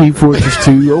back to Team Fortress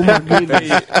 2? Oh my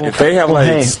goodness. If they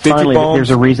have sticky finally, bombs,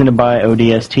 there's a reason to buy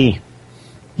ODST.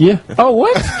 Yeah. Oh,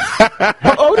 what?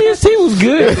 ODST was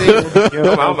good.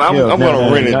 I'm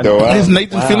gonna rent it though. There's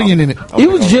Nathan Fillion in it. It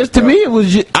was just to me. It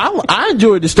was just I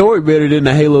enjoyed the story better than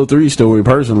the Halo 3 story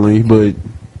personally,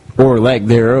 or lack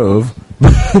thereof.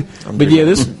 But yeah,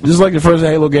 this is like the first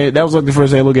Halo game. That was like the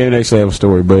first Halo game to actually have a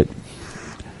story. But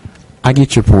I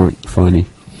get your point. Funny.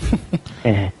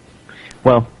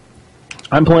 Well,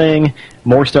 I'm playing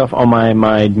more stuff on my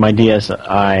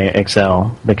DSi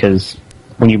XL because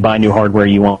when you buy new hardware,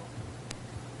 you want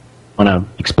want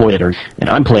to exploit it. And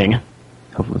I'm playing,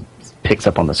 hopefully it picks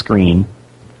up on the screen,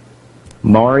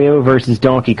 Mario versus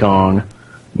Donkey Kong,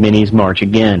 Minis March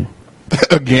again.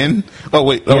 Again? Oh,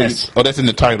 wait. Oh, Yes. oh, that's in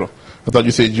the title. I thought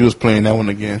you said you was playing that one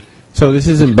again. So this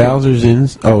isn't Bowser's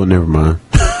Ends? Oh, never mind.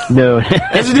 No.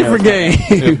 That's a different game.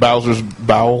 Yeah, Bowser's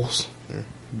Bowels.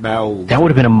 Bowels. That would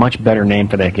have been a much better name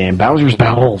for that game. Bowser's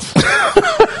Bowels.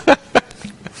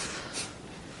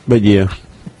 But yeah.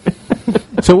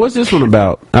 So what's this one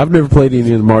about? I've never played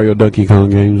any of the Mario Donkey Kong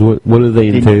games. What do they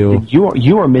entail?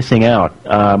 You are missing out.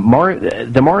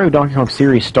 The Mario Donkey Kong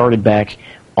series started back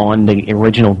on the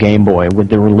original Game Boy with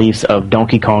the release of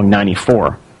Donkey Kong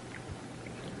 94.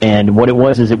 And what it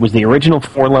was is it was the original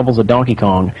 4 levels of Donkey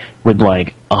Kong with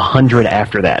like 100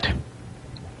 after that.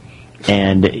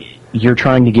 And you're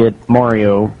trying to get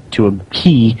Mario to a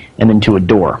key and then to a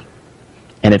door.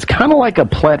 And it's kind of like a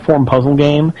platform puzzle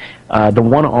game. The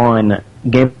one on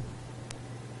Game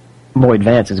Boy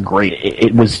Advance is great.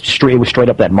 It was straight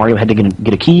up that Mario had to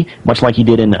get a key, much like he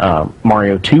did in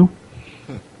Mario 2.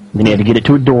 Then he had to get it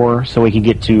to a door so he could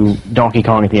get to Donkey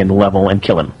Kong at the end of the level and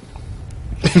kill him.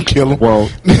 Kill him? Well,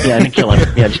 yeah, and kill him.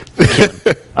 Yeah, just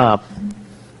kill him.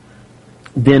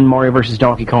 Then Mario vs.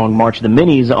 Donkey Kong March of the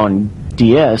Minis on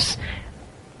DS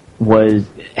was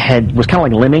kind of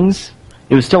like Lemmings.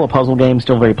 It was still a puzzle game,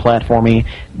 still very platformy,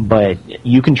 but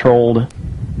you controlled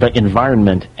the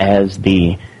environment as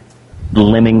the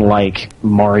lemming-like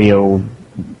Mario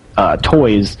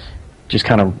toys just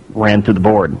kind of ran through the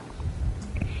board.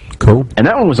 Cool. And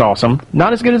that one was awesome.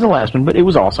 Not as good as the last one, but it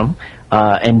was awesome.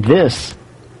 And this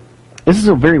is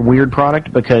a very weird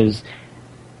product because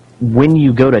when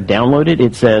you go to download it,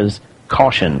 it says,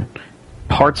 caution,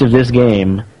 parts of this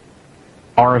game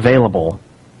are available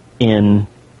in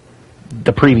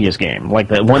the previous game. Like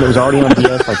the one that was already on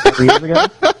DS like 3 years ago.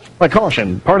 Like,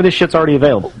 caution, part of this shit's already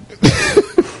available.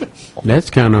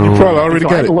 That's kind of... You probably already So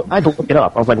got it. I had to look it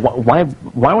up. I was like,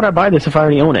 why would I buy this if I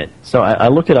already own it? So I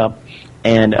looked it up,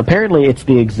 and apparently it's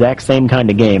the exact same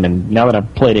kind of game, and now that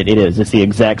I've played it, it is. It's the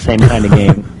exact same kind of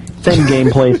game. Same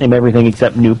gameplay, same everything,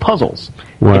 except new puzzles.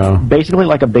 Wow. It's basically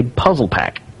like a big puzzle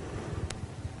pack.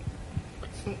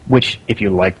 Which, if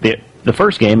you liked the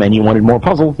first game and you wanted more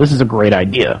puzzle, this is a great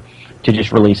idea to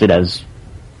just release it as,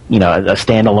 a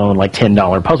standalone, like,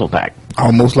 $10 puzzle pack.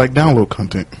 Almost like download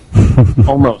content.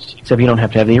 Almost, except you don't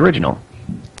have to have the original.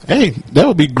 Hey, that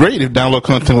would be great if download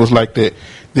content was like that.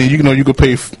 Then you could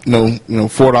pay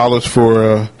 $4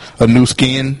 for a new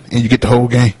skin and you get the whole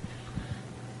game.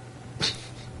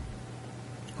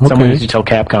 Someone needs to tell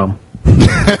Capcom.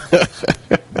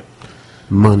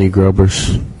 Money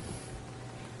grubbers.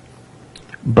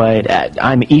 But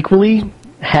I'm equally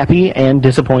happy and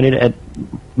disappointed at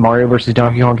Mario vs.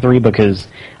 Donkey Kong 3 because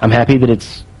I'm happy that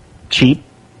it's cheap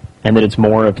and that it's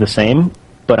more of the same,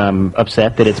 but I'm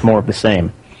upset that it's more of the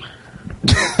same.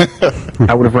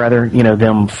 I would have rather,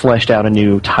 them fleshed out a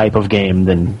new type of game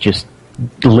than just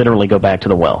literally go back to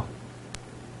the well.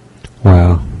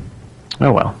 Wow.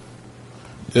 Oh, well.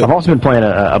 Yep. I've also been playing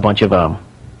a bunch of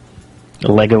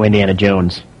Lego Indiana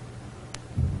Jones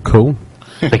Cool.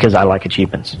 because I like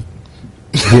achievements.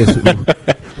 Yes.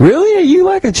 Really? You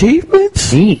like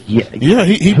achievements? Yeah,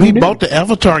 he bought the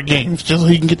Avatar games just so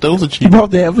he can get those You achievements.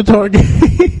 bought the Avatar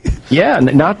game? Yeah,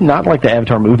 not like the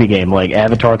Avatar movie game, like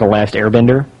Avatar: The Last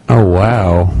Airbender, Oh,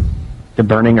 wow. The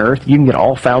Burning Earth. You can get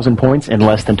all 1,000 points in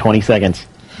less than 20 seconds.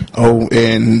 Oh,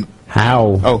 and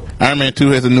How? Iron Man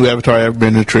 2 has a new Avatar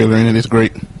Airbender trailer in it. It's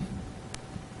great.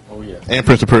 Oh yeah. And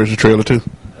Prince of Persia trailer too.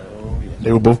 Oh yeah.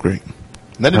 They were both great.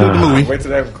 Nothing to do with the movie. Wait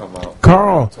till that one come out.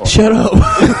 Carl, shut up.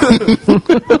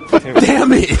 Damn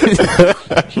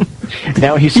it.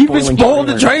 Now he's You've been spoiling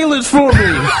the trailers. trailers for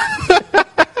me.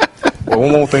 Well,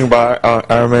 one more thing about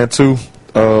Iron Man 2.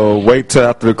 Wait till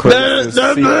after the credits.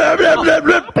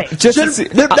 Just to see.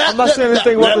 I'm not saying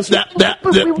anything about this. Yeah,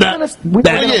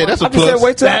 that's a I just said plus.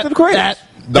 wait till after the credits.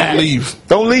 Don't leave.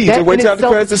 Don't leave. That Just wait in till after the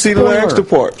itself credits to is see the spoiler. extra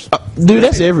parts. Dude,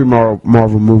 that's every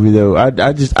Marvel movie, though. I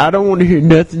don't want to hear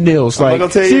nothing else. I'm not Like,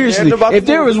 gonna tell you seriously, nothing about if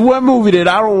the there was movie. one movie that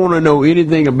I don't want to know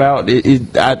anything about,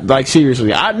 like, seriously,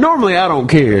 normally I don't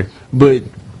care, but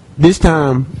this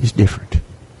time it's different.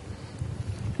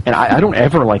 And I don't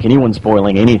ever like anyone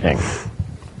spoiling anything.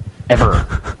 Ever.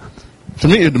 To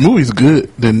me, if the movie's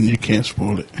good, then you can't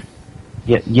spoil it.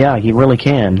 Yeah, you really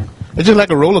can. It's just like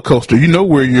a roller coaster. You know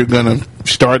where you're gonna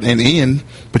start and end,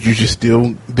 but you're just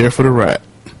still there for the ride.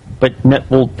 But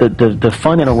the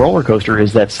fun in a roller coaster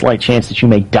is that slight chance that you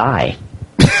may die.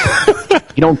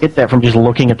 You don't get that from just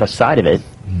looking at the side of it.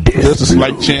 There's a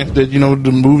slight chance that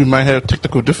the movie might have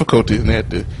technical difficulties and they have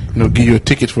to give you a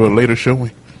ticket for a later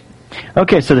showing.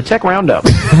 Okay, so the tech roundup.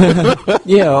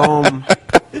 Yeah.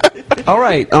 All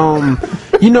right.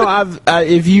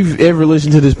 If you've ever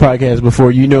listened to this podcast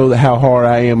before, you know how hard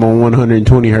I am on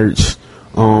 120 hertz.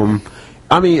 I'm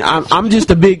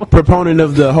just a big proponent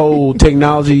of the whole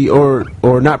technology, or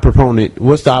not proponent.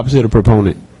 What's the opposite of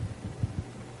proponent?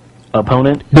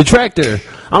 Opponent? Detractor.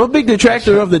 I'm a big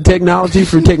detractor of the technology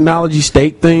for technology's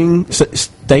sake.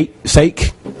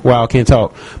 Wow, I can't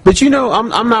talk. But I'm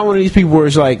not one of these people where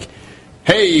it's like,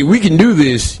 hey, we can do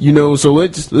this, so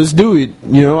let's do it.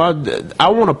 I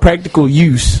want a practical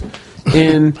use.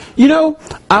 And like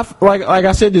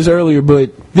I said this earlier,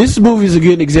 but this movie is a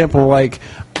good example. Like,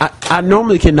 I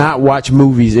normally cannot watch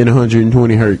movies in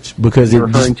 120 hertz because you're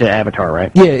referring to Avatar,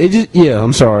 right? Yeah,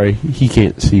 I'm sorry, he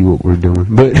can't see what we're doing,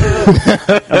 but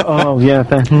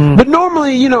But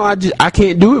normally, I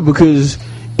can't do it because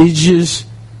it just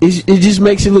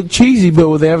makes it look cheesy. But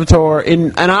with Avatar,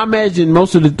 and I imagine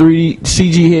most of the 3D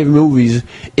CG heavy movies,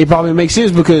 it probably makes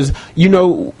sense because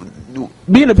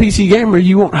being a PC gamer,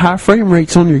 you want high frame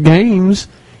rates on your games,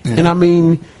 and I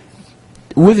mean,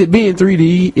 with it being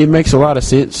 3D, it makes a lot of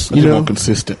sense. More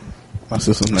consistent. My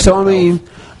system's so I mean,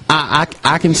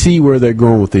 I can see where they're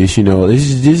going with this.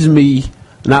 This is me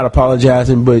not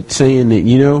apologizing, but saying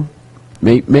that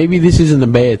maybe this isn't a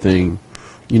bad thing.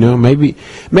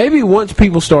 Maybe once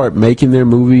people start making their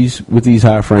movies with these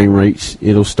high frame rates,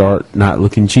 it'll start not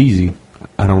looking cheesy.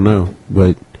 I don't know,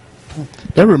 but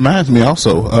that reminds me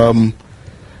also.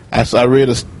 I read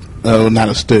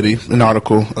an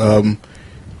article.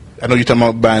 I know you're talking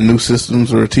about buying new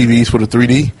systems or TVs for the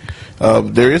 3D.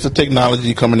 There is a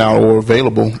technology coming out or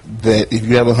available that if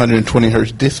you have a 120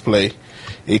 hertz display,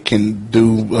 it can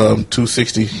do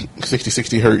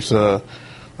 60 hertz,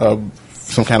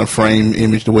 some kind of frame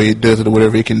image the way it does it or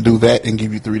whatever. It can do that and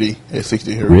give you 3D at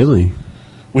 60 hertz. Really?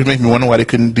 Which makes me wonder why they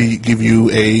couldn't give you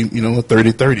a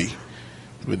 30-30.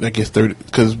 But I guess 30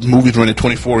 because movies run at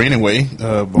 24 anyway.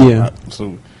 There's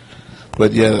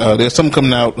something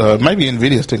coming out. Might be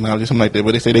NVIDIA's technology, something like that.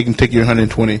 But they say they can take your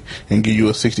 120 and give you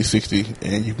a 60-60,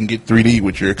 and you can get 3D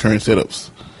with your current setups.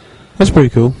 That's pretty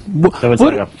cool. So it's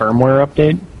like a firmware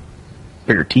update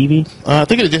for your TV? I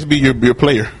think it'd just be your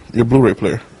player, your Blu-ray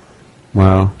player.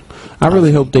 Wow. I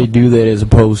really hope they do that as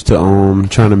opposed to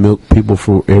trying to milk people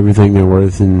for everything they're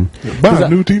worth and buy a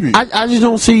new TV. I just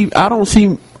don't see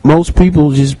most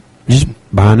people just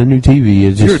buying a new TV.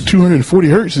 It's just, your 240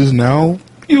 hertz is now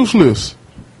useless.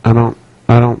 I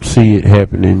don't see it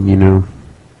happening.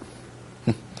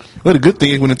 Well, the good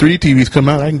thing is when the 3D TVs come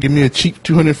out, I can give me a cheap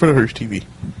 240 hertz TV.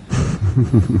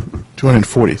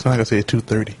 240. It's not like I said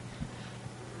 230.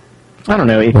 I don't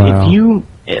know if you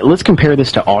let's compare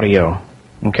this to audio.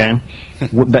 Okay,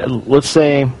 let's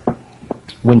say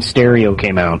when stereo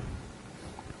came out,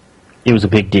 it was a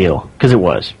big deal because it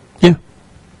was. Yeah.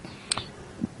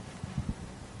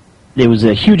 It was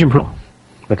a huge improvement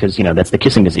because that's the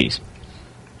kissing disease.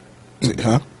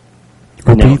 Huh?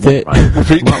 Repeat that.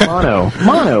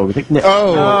 Mono.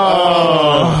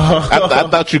 I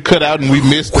thought you cut out and we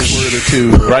missed a word or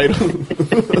two, right?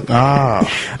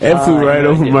 That flew right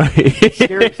over my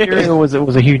head. Stereo was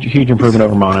a huge improvement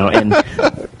over mono, and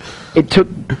it took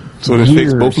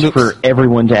years for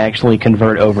everyone to actually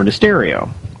convert over to stereo.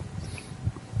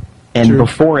 And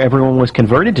before everyone was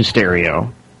converted to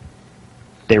stereo,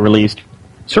 they released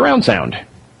surround sound.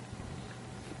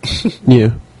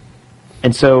 Yeah.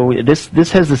 And so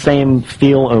this has the same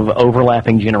feel of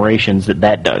overlapping generations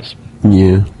that does.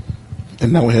 Yeah.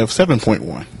 And now we have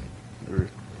 7.1.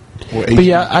 But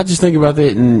yeah, I just think about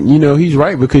that, and he's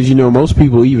right because most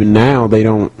people even now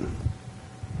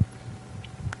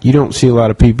you don't see a lot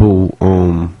of people.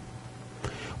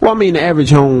 The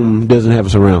average home doesn't have a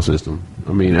surround system.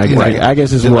 I mean, I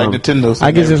guess it's what Nintendo.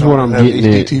 I guess that's what I'm getting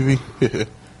HD at. TV.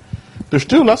 There's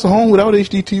still lots of homes without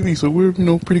HD TV, so we're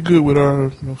pretty good with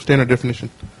our standard definition.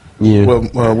 Yeah.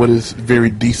 Well, what is very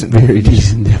decent? Very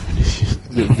decent definition.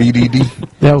 The VDD.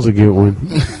 That was a good one.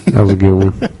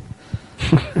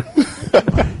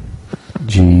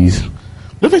 Jeez.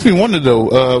 That makes me wonder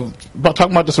though about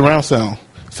talking about the surround sound.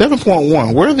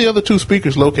 7.1. Where are the other two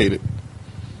speakers located?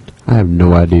 I have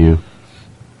no idea.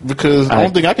 Because the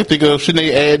only thing I can think of, shouldn't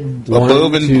they add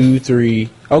above and 2, 3?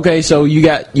 Okay, so you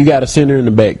got a center in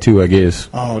the back too, I guess.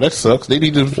 Oh, that sucks. They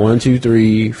need to 1, 2,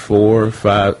 3, 4,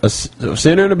 5. A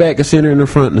center in the back, a center in the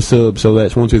front, and a sub. So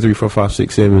that's 1, 2, 3, 4, 5,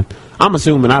 6, 7. I'm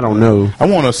assuming. I don't know. I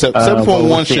want to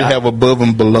 7.1 should have above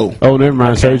and below. Oh, never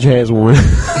mind. Okay. Serge has one.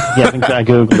 Yeah, I think I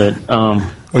googled it.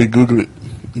 You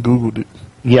googled it.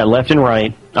 Yeah, left and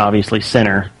right, obviously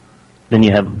center. Then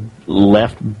you have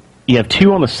left. You have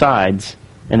 2 on the sides.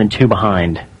 And then 2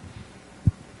 behind.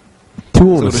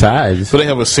 two on the sides. So they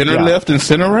have a center Yeah. left and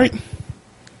center right?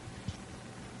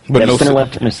 But Yeah, no center cen-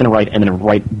 left and a center right, and then a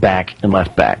right back and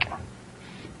left back.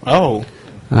 Oh.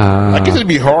 I guess it'd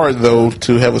be hard, though,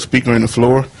 to have a speaker in the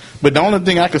floor. But the only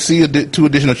thing I could see two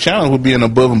additional channels would be an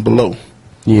above and below.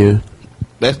 Yeah.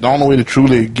 That's the only way to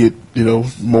truly get,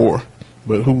 more.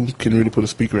 But who can really put a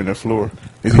speaker in their floor?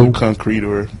 It's either concrete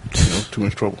or too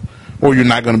much trouble. Or you're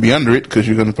not going to be under it because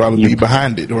you're going to probably be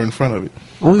behind it or in front of it.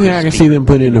 Only thing I can see them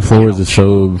putting in the floor is a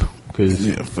sub. Cause,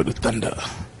 Yeah, for the thunder.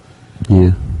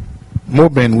 yeah. More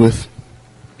bandwidth.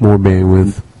 More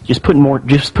bandwidth. Just put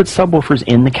subwoofers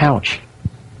in the couch.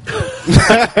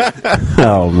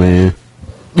 Oh, man.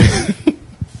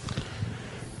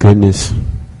 Goodness.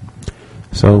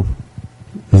 So,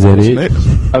 is that it?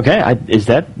 Next. Okay,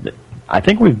 I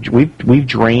think we've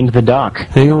drained the dock.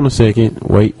 Hang on a second.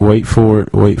 Wait for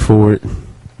it. Wait for it.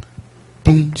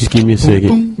 Boom. Just give me a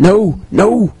second. No,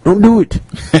 don't do it.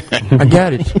 I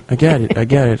got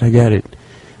it.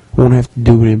 Won't have to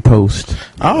do it in post.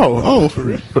 Oh, for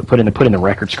real. Put in the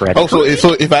record scratch. Oh, so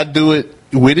if I do it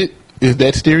with it, is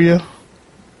that stereo?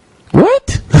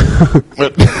 What?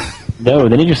 No,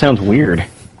 then it just sounds weird.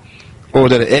 Or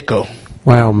is that an echo?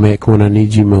 Wow, Mac, when I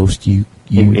need you most, you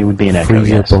It would be an echo, freeze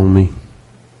yes. up on me.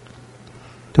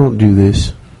 Don't do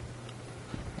this.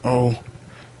 Oh,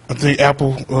 I think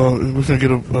Apple, we're going to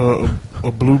get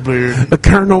a Blueberry. A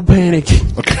kernel panic.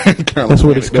 That's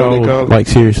what it's called. Like,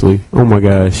 seriously. Oh, my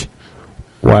gosh.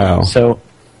 Wow. So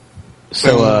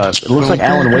it looks like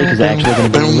Alan Wake is actually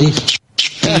going to be released.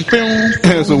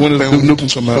 So when does Duke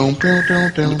Nukem come out?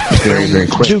 Very, very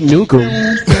quick. Duke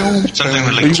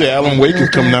Nukem. You say Alan Wake is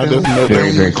coming out.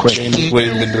 Very, very quick.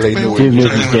 Wait, been delayed. Duke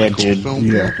Nukem's dead, dude.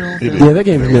 Yeah, it is. Yeah, that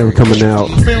game's never coming out.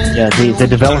 Yeah, the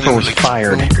developer was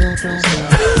fired. Very,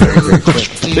 very quick.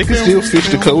 They can still fix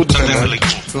the code.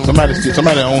 To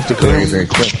somebody owns the code. Very, very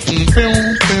quick.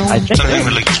 I think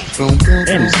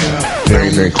Very,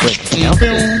 very quick.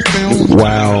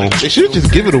 Wow. They should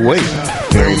just give it away.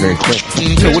 Very, very quick.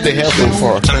 You know what they have so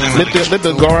far. Let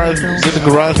the garage Very, people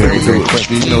very do it. quick.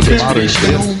 The modders,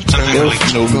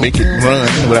 they'll make it run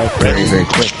without Very, crashing. very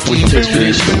quick. Which I'm sure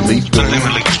is at least good.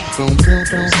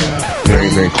 Very,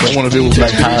 very quick. I wonder if it was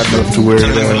like high enough to where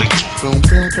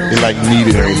it like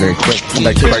needed Very, very quick.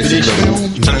 like crisis level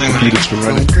computers to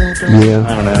run it. Yeah.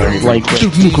 I don't know. Like,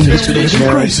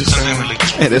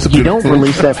 Yeah, that's a you good don't point.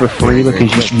 release that for free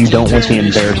because you don't want the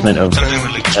embarrassment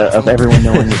of everyone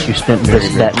knowing that you spent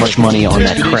that much money on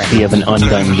that crappy of an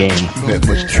undone game. That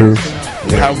much True.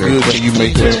 How good can you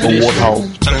make a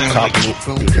Warthog copy?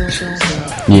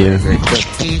 Yeah. Very quick.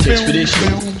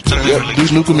 Yep, Duke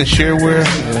Nukem and shareware.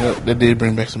 Yeah, that did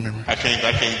bring back some memories. I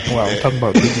can't Wow, I'm do talking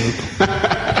about Duke Nukem.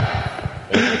 that.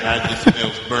 I just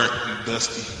smells burnt and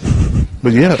dusty.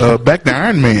 But yeah, back to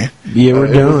Iron Man. Yeah,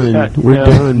 we're done. We're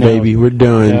done, baby. We're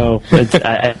done. No, we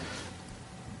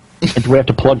have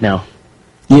to plug now.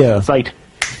 Yeah. Site.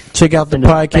 Check out the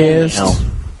podcast.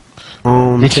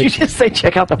 Did you just say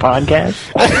check out the podcast?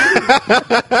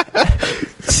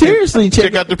 Seriously,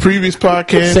 Check out the previous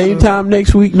podcast. Same time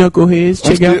next week, Knuckleheads.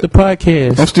 Check out the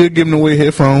podcast. I'm still giving away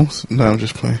headphones. No, I'm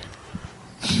just playing.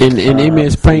 In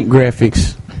MS Paint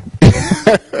graphics.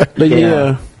 But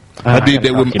yeah. I did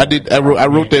that with I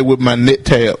wrote that with my net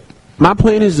tab. My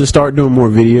plan is to start doing more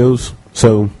videos.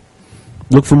 So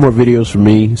look for more videos from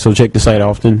me. So check the site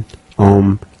often.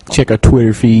 Check our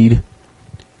Twitter feed.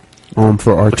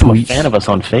 For our Become a tweets. fan of us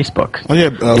on Facebook. Oh yeah,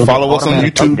 follow us on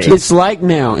automatic YouTube. updates. Too. It's like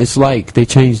now. It's like they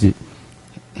changed it.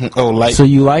 Oh, like So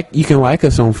you can like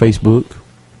us on Facebook.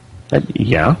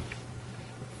 Yeah,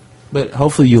 But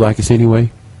hopefully you like us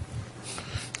anyway.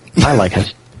 I like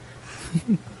it.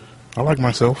 I like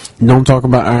myself. Don't talk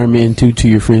about Iron Man 2 to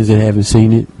your friends that haven't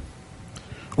seen it.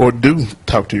 Or do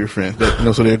talk to your friends,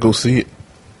 so they'll go see it.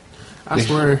 I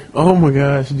swear. Oh my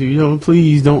gosh, dude!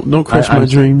 Please don't crush my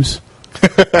dreams.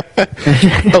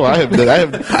 Oh, I have.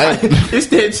 It's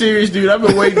that serious, dude. I've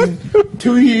been waiting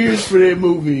 2 years for that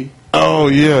movie. Oh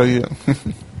yeah.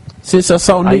 Since I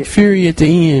saw Nick Fury at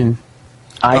the end.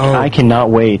 I cannot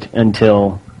wait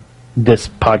until this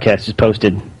podcast is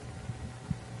posted.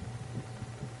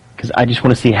 Because I just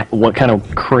want to see what kind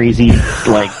of crazy,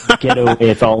 ghetto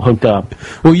it's all hooked up.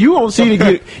 Well, you won't see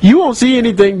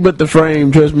anything but the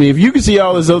frame. Trust me. If you could see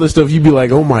all this other stuff, you'd be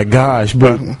like, "Oh my gosh!"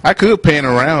 But I could pan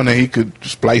around and he could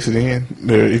splice it in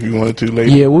there if you wanted to later.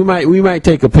 yeah, we might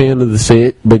take a pan of the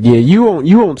set. But yeah, you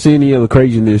won't see any other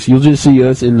craziness. You'll just see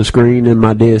us in the screen and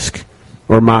my desk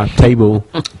or my table,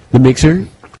 the mixer,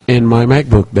 and my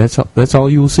MacBook. That's all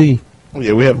you will see. Oh,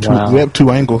 yeah, we have two. Wow. We have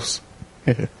two angles.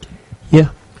 Yeah.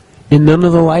 And none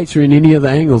of the lights are in any of the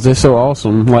angles. That's so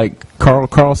awesome. Like,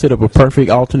 Carl set up a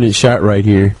perfect alternate shot right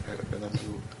here.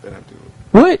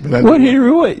 What? What,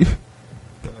 Henry? What?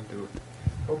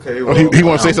 Okay, Oh, he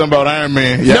want to say something about Iron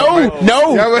Man. No. I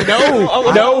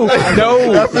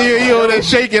feel you over there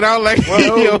shaking. I was like,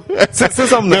 yo,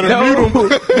 since I'm better mute him.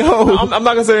 I'm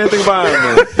not gonna say anything about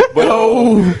Iron Man. But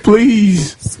No,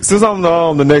 please. since I'm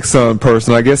the next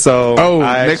person, I guess I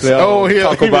next- actually here.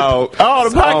 talk about the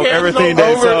podcast everything is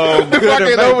that's over. The good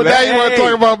podcast and over. Now bad. you want to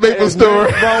talk about Maple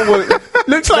Story. Wrong with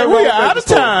Looks like we are out of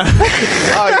time.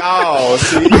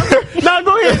 see. No,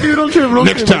 go ahead, dude. Don't trip.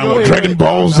 Next time on Dragon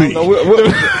Ball Z. No,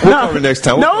 we'll cover it next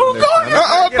time. No, go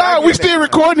ahead. No, we still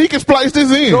recording. He can splice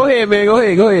this in. Go ahead, man. Go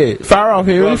ahead. Fire off,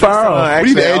 Henry. Fire off. We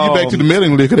need to add you back to the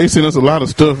mailing list because they send us a lot of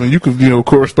stuff, and you could,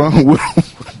 correspond with them.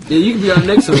 Yeah, you can be on the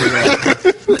next one.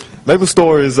 Maple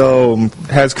Stories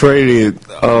has created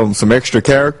some extra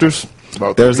characters.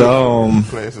 There's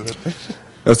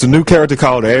a new character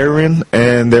called Aaron,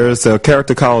 and there's a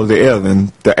character called the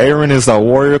Evan. The Aaron is a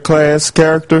warrior class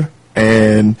character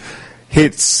and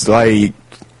hits like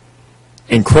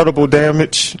incredible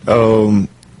damage. The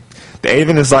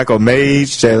Evan is like a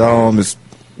mage that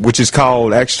which is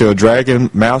called actually a dragon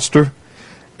master,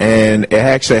 and it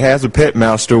actually has a pet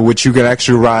master which you can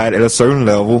actually ride at a certain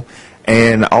level,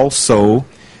 and also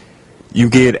you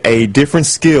get a different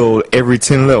skill every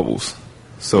 10 levels.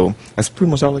 So that's pretty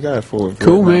much all I got for it.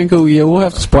 Cool, man. Cool. Yeah, we'll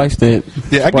have to splice that.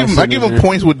 Yeah, I give him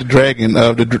points with the dragon.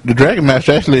 The Dragon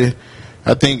Master actually,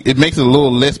 I think it makes it a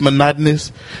little less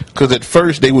monotonous because at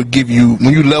first they would give you,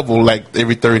 when you level like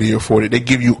every 30 or 40, they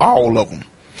give you all of them,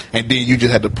 and then you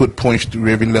just had to put points through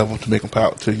every level to make them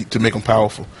to make them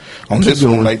powerful. On this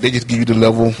one, like they just give you the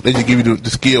level, they just give you the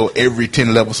skill every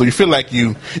 10 levels, so you feel like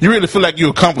you really feel like you're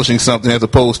accomplishing something as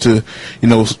opposed to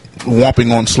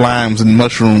whomping on slimes and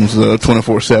mushrooms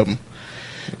 24/7.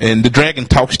 And the dragon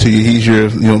talks to you. He's your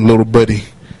little buddy.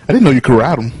 I didn't know you could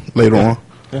ride him later on.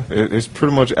 Yeah, it's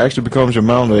pretty much actually becomes your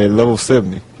mount at level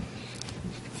 70.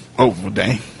 Oh, well,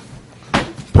 dang.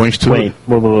 Points to it.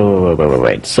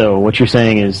 Wait. So what you're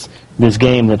saying is this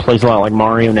game that plays a lot like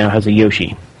Mario now has a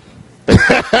Yoshi.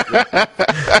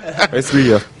 Basically,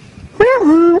 yeah.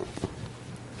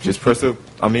 Just press it.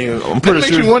 I mean, I'm That pretty makes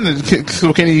sure. you wonder.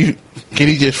 So can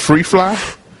he just free fly?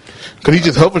 Because he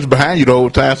just hovers behind you the whole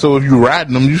time. So if you're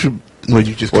riding him, you should. Well,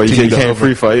 you just Well, you continue to can't hover.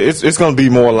 free fight. It's going to be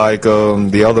more like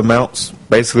the other mounts.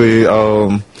 Basically,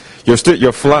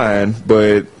 you're flying,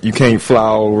 but you can't fly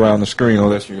all around the screen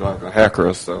unless you're like a hacker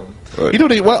or something. But I don't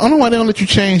know why they don't let you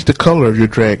change the color of your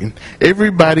dragon.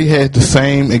 Everybody has the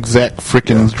same exact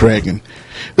freaking dragon.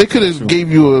 They could have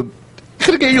gave you an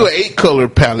 8-color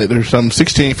palette or something,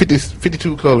 16, 50,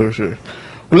 52 colors. Or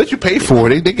let you pay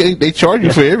for it. They charge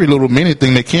you for every little mini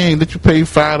thing they can. Let you pay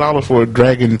 $5 for a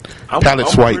dragon palette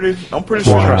swipe. I'm pretty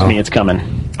sure. Trust me, it's coming.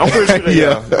 I'm pretty sure.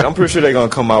 Yeah. I'm pretty sure they're going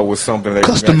to come out with something. That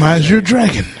Customize your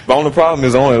dragon. The only problem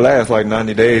is it only lasts like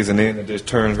 90 days, and then it just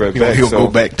turns right back. He'll so, go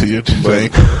back to your thing.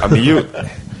 but, I mean,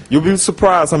 you'll be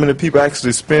surprised how many people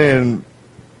actually spend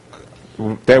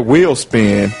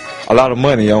a lot of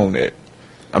money on it.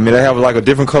 I mean, they have like a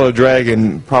different color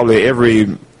dragon probably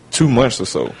every 2 months or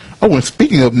so. Oh, and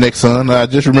speaking of Nexon, I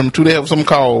just remember too. They have something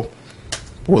called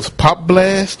Pop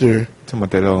Blast or Talking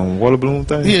about that water balloon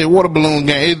thing. yeah, water balloon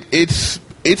game. It's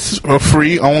a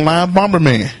free online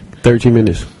Bomberman. 13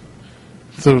 minutes.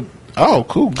 So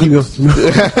cool. Keep going.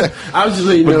 I was just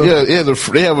letting you know. But yeah,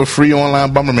 they have a free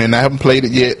online Bomberman. I haven't played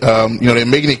it yet. They're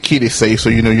making it kiddie safe, so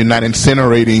you're not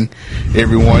incinerating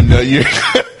everyone.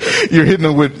 You're hitting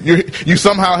them with you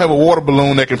somehow have a water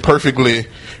balloon that can perfectly,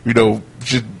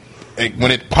 just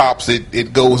when it pops,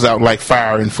 it goes out like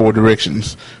fire in 4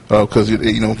 directions. Because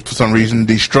for some reason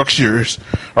these structures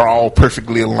are all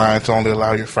perfectly aligned to only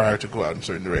allow your fire to go out in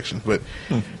certain directions. But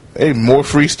hey, more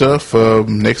free stuff.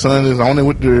 Nexon is on it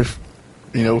with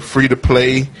the free to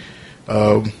play,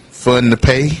 fun to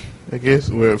pay. I guess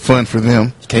fun for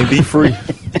them. Can't be free.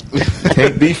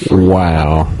 Can't be free.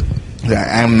 Wow.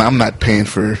 Yeah, I'm not paying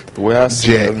for The way I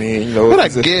see it, Jack. I mean, But I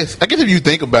guess if you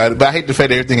think about it, but I hate the fact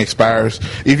that everything expires.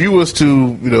 If you was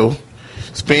to,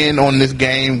 spend on this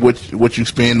game what you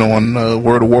spend on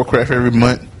World of Warcraft every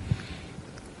month,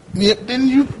 yep, then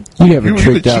you have a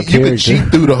tricked out you could character.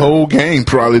 cheat through the whole game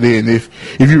probably. Then if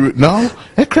you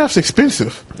that crap's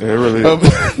expensive. Yeah, it really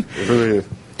is. It really is.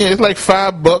 Yeah, it's like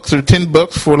 $5 or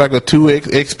 $10 for like a 2x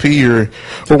XP,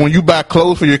 or when you buy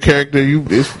clothes for your character,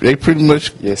 they pretty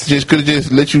much just could have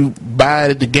just let you buy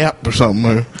it at the Gap or something.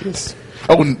 Or, Yes.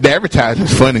 oh, and the advertising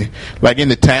is funny. Like in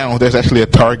the town, there's actually a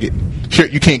Target. Sure,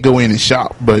 you can't go in and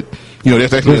shop, but You know,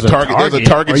 there's actually a Target. There's a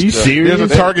Target. Are you serious?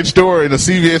 There's a Target store and a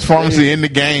CVS pharmacy in the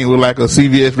game with like a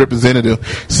CVS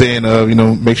representative saying, you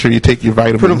know, make sure you take your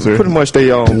vitamins. Pretty much they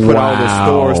put all the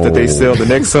stores that they sell the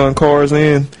Nexon cars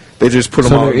in. They just put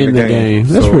them all in the game.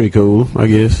 That's pretty cool, I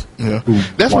guess. Yeah,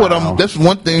 that's what I'm. That's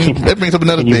one thing. That brings up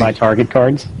another Can you thing. buy Target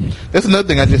cards? That's another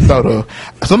thing I just thought of.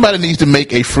 Somebody needs to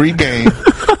make a free game,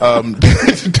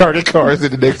 Target cards in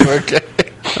the next one game.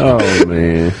 Oh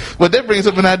man! But that brings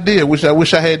up an idea, which I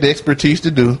wish I had the expertise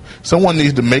to do. Someone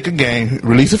needs to make a game,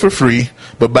 release it for free,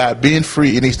 but by it being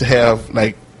free, it needs to have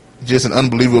like just an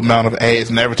unbelievable amount of ads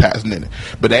and advertising in it.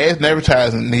 But the ads and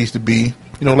advertising needs to be,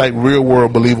 you know, like real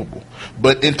world believable,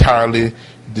 but entirely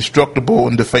destructible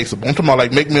and defaceable. I'm talking about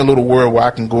like make me a little world where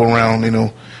I can go around, you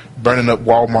know, burning up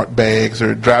Walmart bags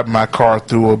or driving my car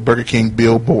through a Burger King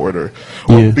billboard or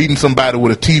beating somebody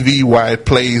with a TV while it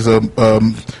plays a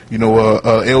LG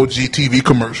TV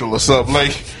commercial or something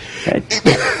like.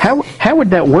 How would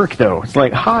that work though? It's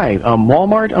like, hi,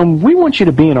 Walmart, we want you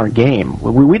to be in our game.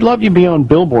 We'd love you to be on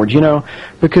billboards, you know,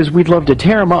 because we'd love to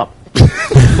tear them up,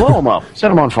 blow them up, set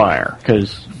them on fire,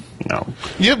 because you know.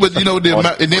 Yeah, but you know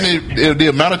the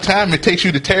amount of time it takes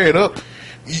you to tear it up.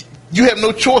 You have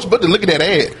no choice but to look at that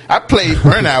ad. I played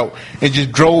Burnout and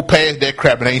just drove past that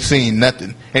crap and ain't seen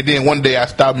nothing. And then one day I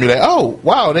stopped and be like, oh,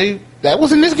 wow, that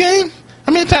was in this game?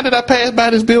 How many times did I pass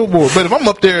by this billboard? But if I'm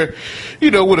up there,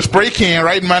 you know, with a spray can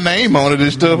writing my name on it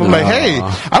and stuff, I'm like, hey,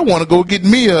 I want to go get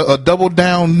me a double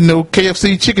down, you know,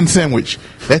 KFC chicken sandwich.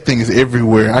 That thing is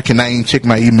everywhere. I cannot even check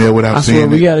my email without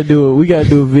seeing it. We gotta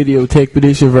do a video Tech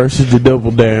Petition versus the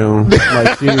Double Down.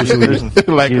 Like seriously,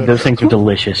 Dude, those things are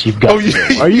delicious. You've got.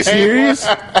 Are you serious?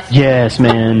 Yes,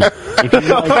 man. If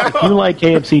you like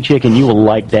KFC chicken, you will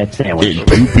like that sandwich.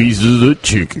 2 pieces of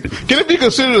chicken. Can it be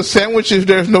considered a sandwich if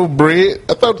there's no bread?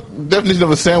 I thought the definition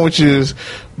of a sandwich is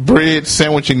bread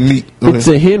sandwiching meat. It's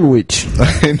a henwich.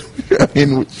 A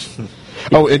henwich.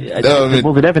 Well,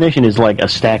 the definition is like a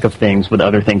stack of things with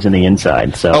other things in the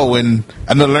inside. So. Oh, and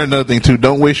I learned another thing too.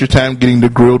 Don't waste your time getting the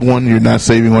grilled one. You're not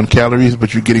saving on calories,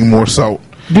 but you're getting more salt.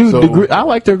 Dude, I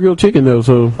like their grilled chicken though.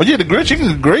 So. Oh yeah, the grilled chicken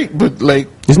is great, but like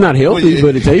it's not healthy,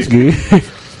 but it tastes good.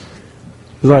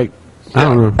 It's like I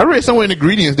don't know. I read somewhere in the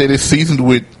ingredients that it's seasoned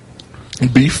with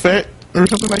beef fat or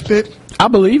something like that. I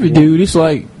believe it, dude. It's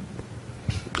like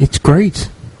it's great.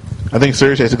 I think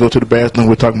Serge has to go to the bathroom.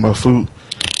 We're talking about food.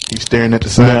 He's staring at the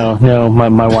side. No,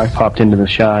 my wife popped into the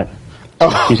shot.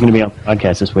 Oh. She's going to be on the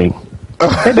podcast this week.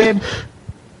 Hey, babe.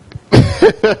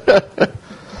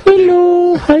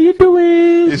 Hello, how you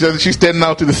doing? It's just, she's standing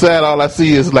out to the side. All I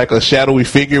see is like a shadowy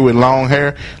figure with long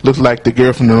hair. Looks like the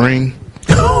girl from The Ring.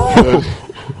 The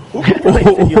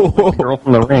girl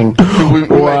from The Ring.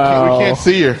 Wow. We can't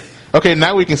see her. Okay,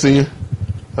 now we can see her.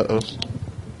 Uh-oh.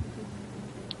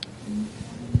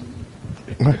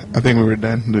 I think we were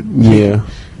done. Yeah.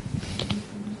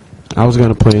 I was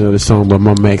gonna play another song, but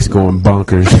my Mac's going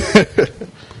bonkers.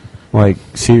 Like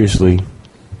seriously.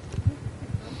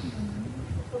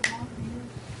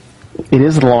 It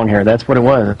is the long hair. That's what it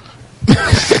was.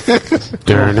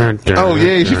 Oh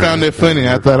yeah, she found that funny.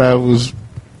 I thought I was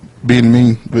being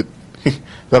mean, but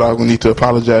thought I was gonna need to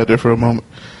apologize there for a moment.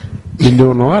 Been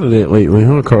doing a lot of that lately,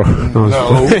 huh, Carl?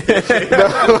 No.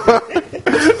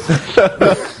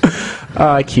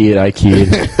 I kid.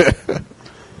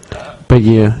 But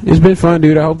yeah, it's been fun,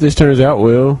 dude. I hope this turns out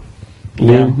well.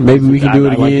 Yeah, maybe we can do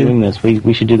it I again. like doing this.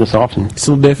 We should do this often. This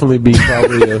will definitely be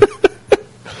probably a.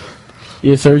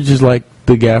 Yeah, sir, just like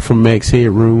the guy from Mac's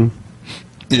Headroom.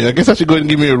 Yeah, I guess I should go ahead and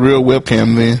give me a real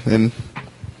webcam then, and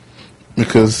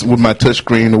because with my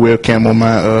touchscreen, the webcam on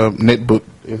my netbook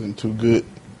isn't too good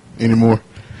anymore.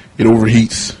 It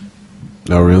overheats.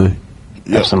 Oh, really?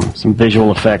 Yep. Have some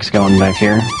visual effects going back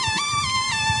here.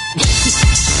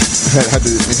 Had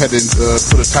to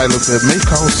put a title that may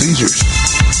cause seizures.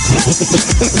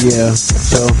 Yeah.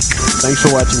 So, thanks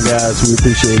for watching, guys. We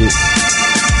appreciate it.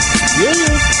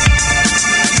 Yeah.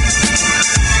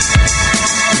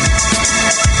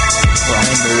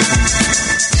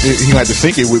 He might have to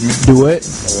sync it with me. Do what?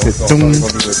 Dum, dum,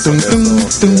 dum, dum,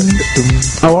 dum.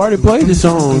 I already played the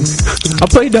song. I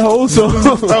played the whole song.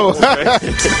 Oh,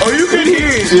 Oh, you could hear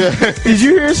it. yeah. Did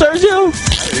you hear it, Sergio?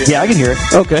 Yeah, I can hear it.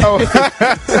 Okay. Oh.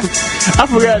 I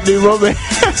forgot, dude, my man.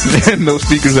 No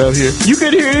speakers out here. You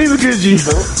could hear it either, could you?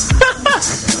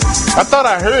 I thought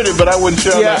I heard it, but I wasn't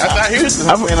sure. Yeah,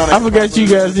 I forgot you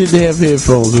guys didn't have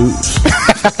headphones. Oops.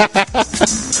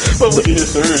 But we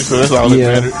just heard, so that's all that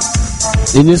mattered.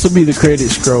 And this will be the credit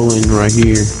scrolling right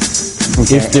here.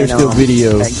 Okay, If there's still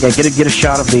video. Yeah, get a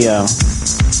shot of the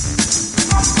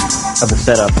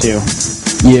setup too.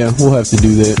 Yeah, we'll have to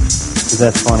do that. 'Cause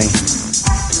that's funny.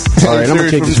 All right, I'm gonna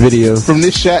take this video. From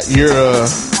this shot, your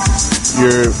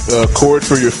cord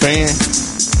for your fan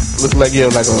looks like you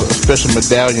have like a special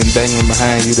medallion dangling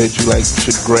behind you that you like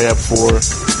should grab for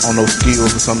on those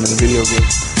skills or something in the video game.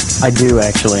 I do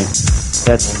actually.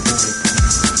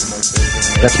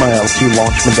 That's my LC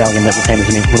launch medallion that was handed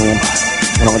to me when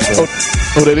I went to.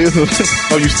 Oh, that is.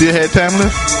 Oh, you still had time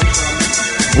left?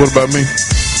 What about me?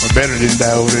 My battery didn't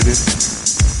die over there.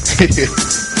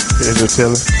 There's your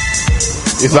teller.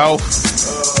 It's off.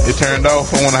 It turned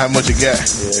off. I wonder how much it got.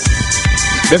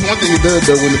 That's one thing it does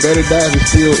though. When the battery dies,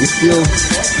 it's still.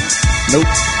 Nope,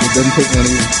 it doesn't take one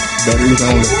either. Battery is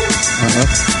only.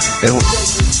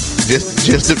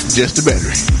 Just the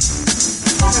battery.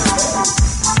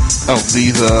 Oh,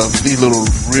 these little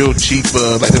real cheap,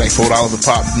 like they're like $4 a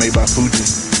pop, made by Fuji.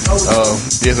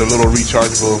 There's a little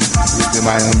rechargeable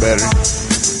lithium-ion battery.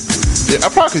 Yeah,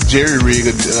 I probably could jerry rig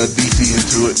a DC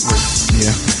into it, but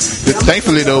yeah.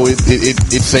 Thankfully though,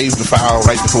 it saves the file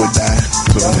right before it died.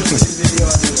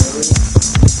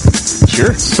 So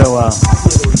sure. So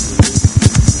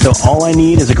all I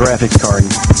need is a graphics card,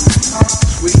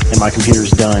 and my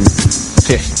computer's done.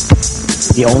 Okay.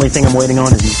 The only thing I'm waiting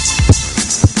on is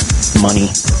money.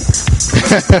 I'm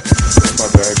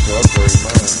about to actually upgrade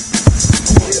mine.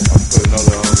 I'm putting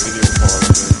another video card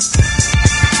in there.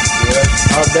 Yeah,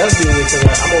 that's the only thing.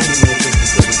 I'm gonna be doing 50.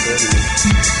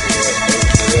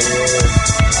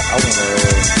 I want a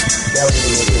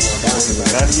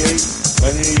 98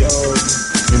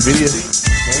 NVIDIA.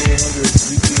 9800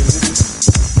 GT NVIDIA.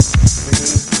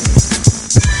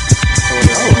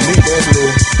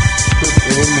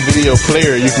 In the video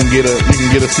player, you can get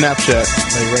a snapshot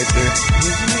like right there.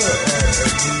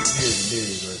 There it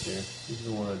is right there. This is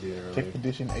the one I did earlier. Tech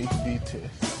Edition HD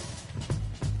test.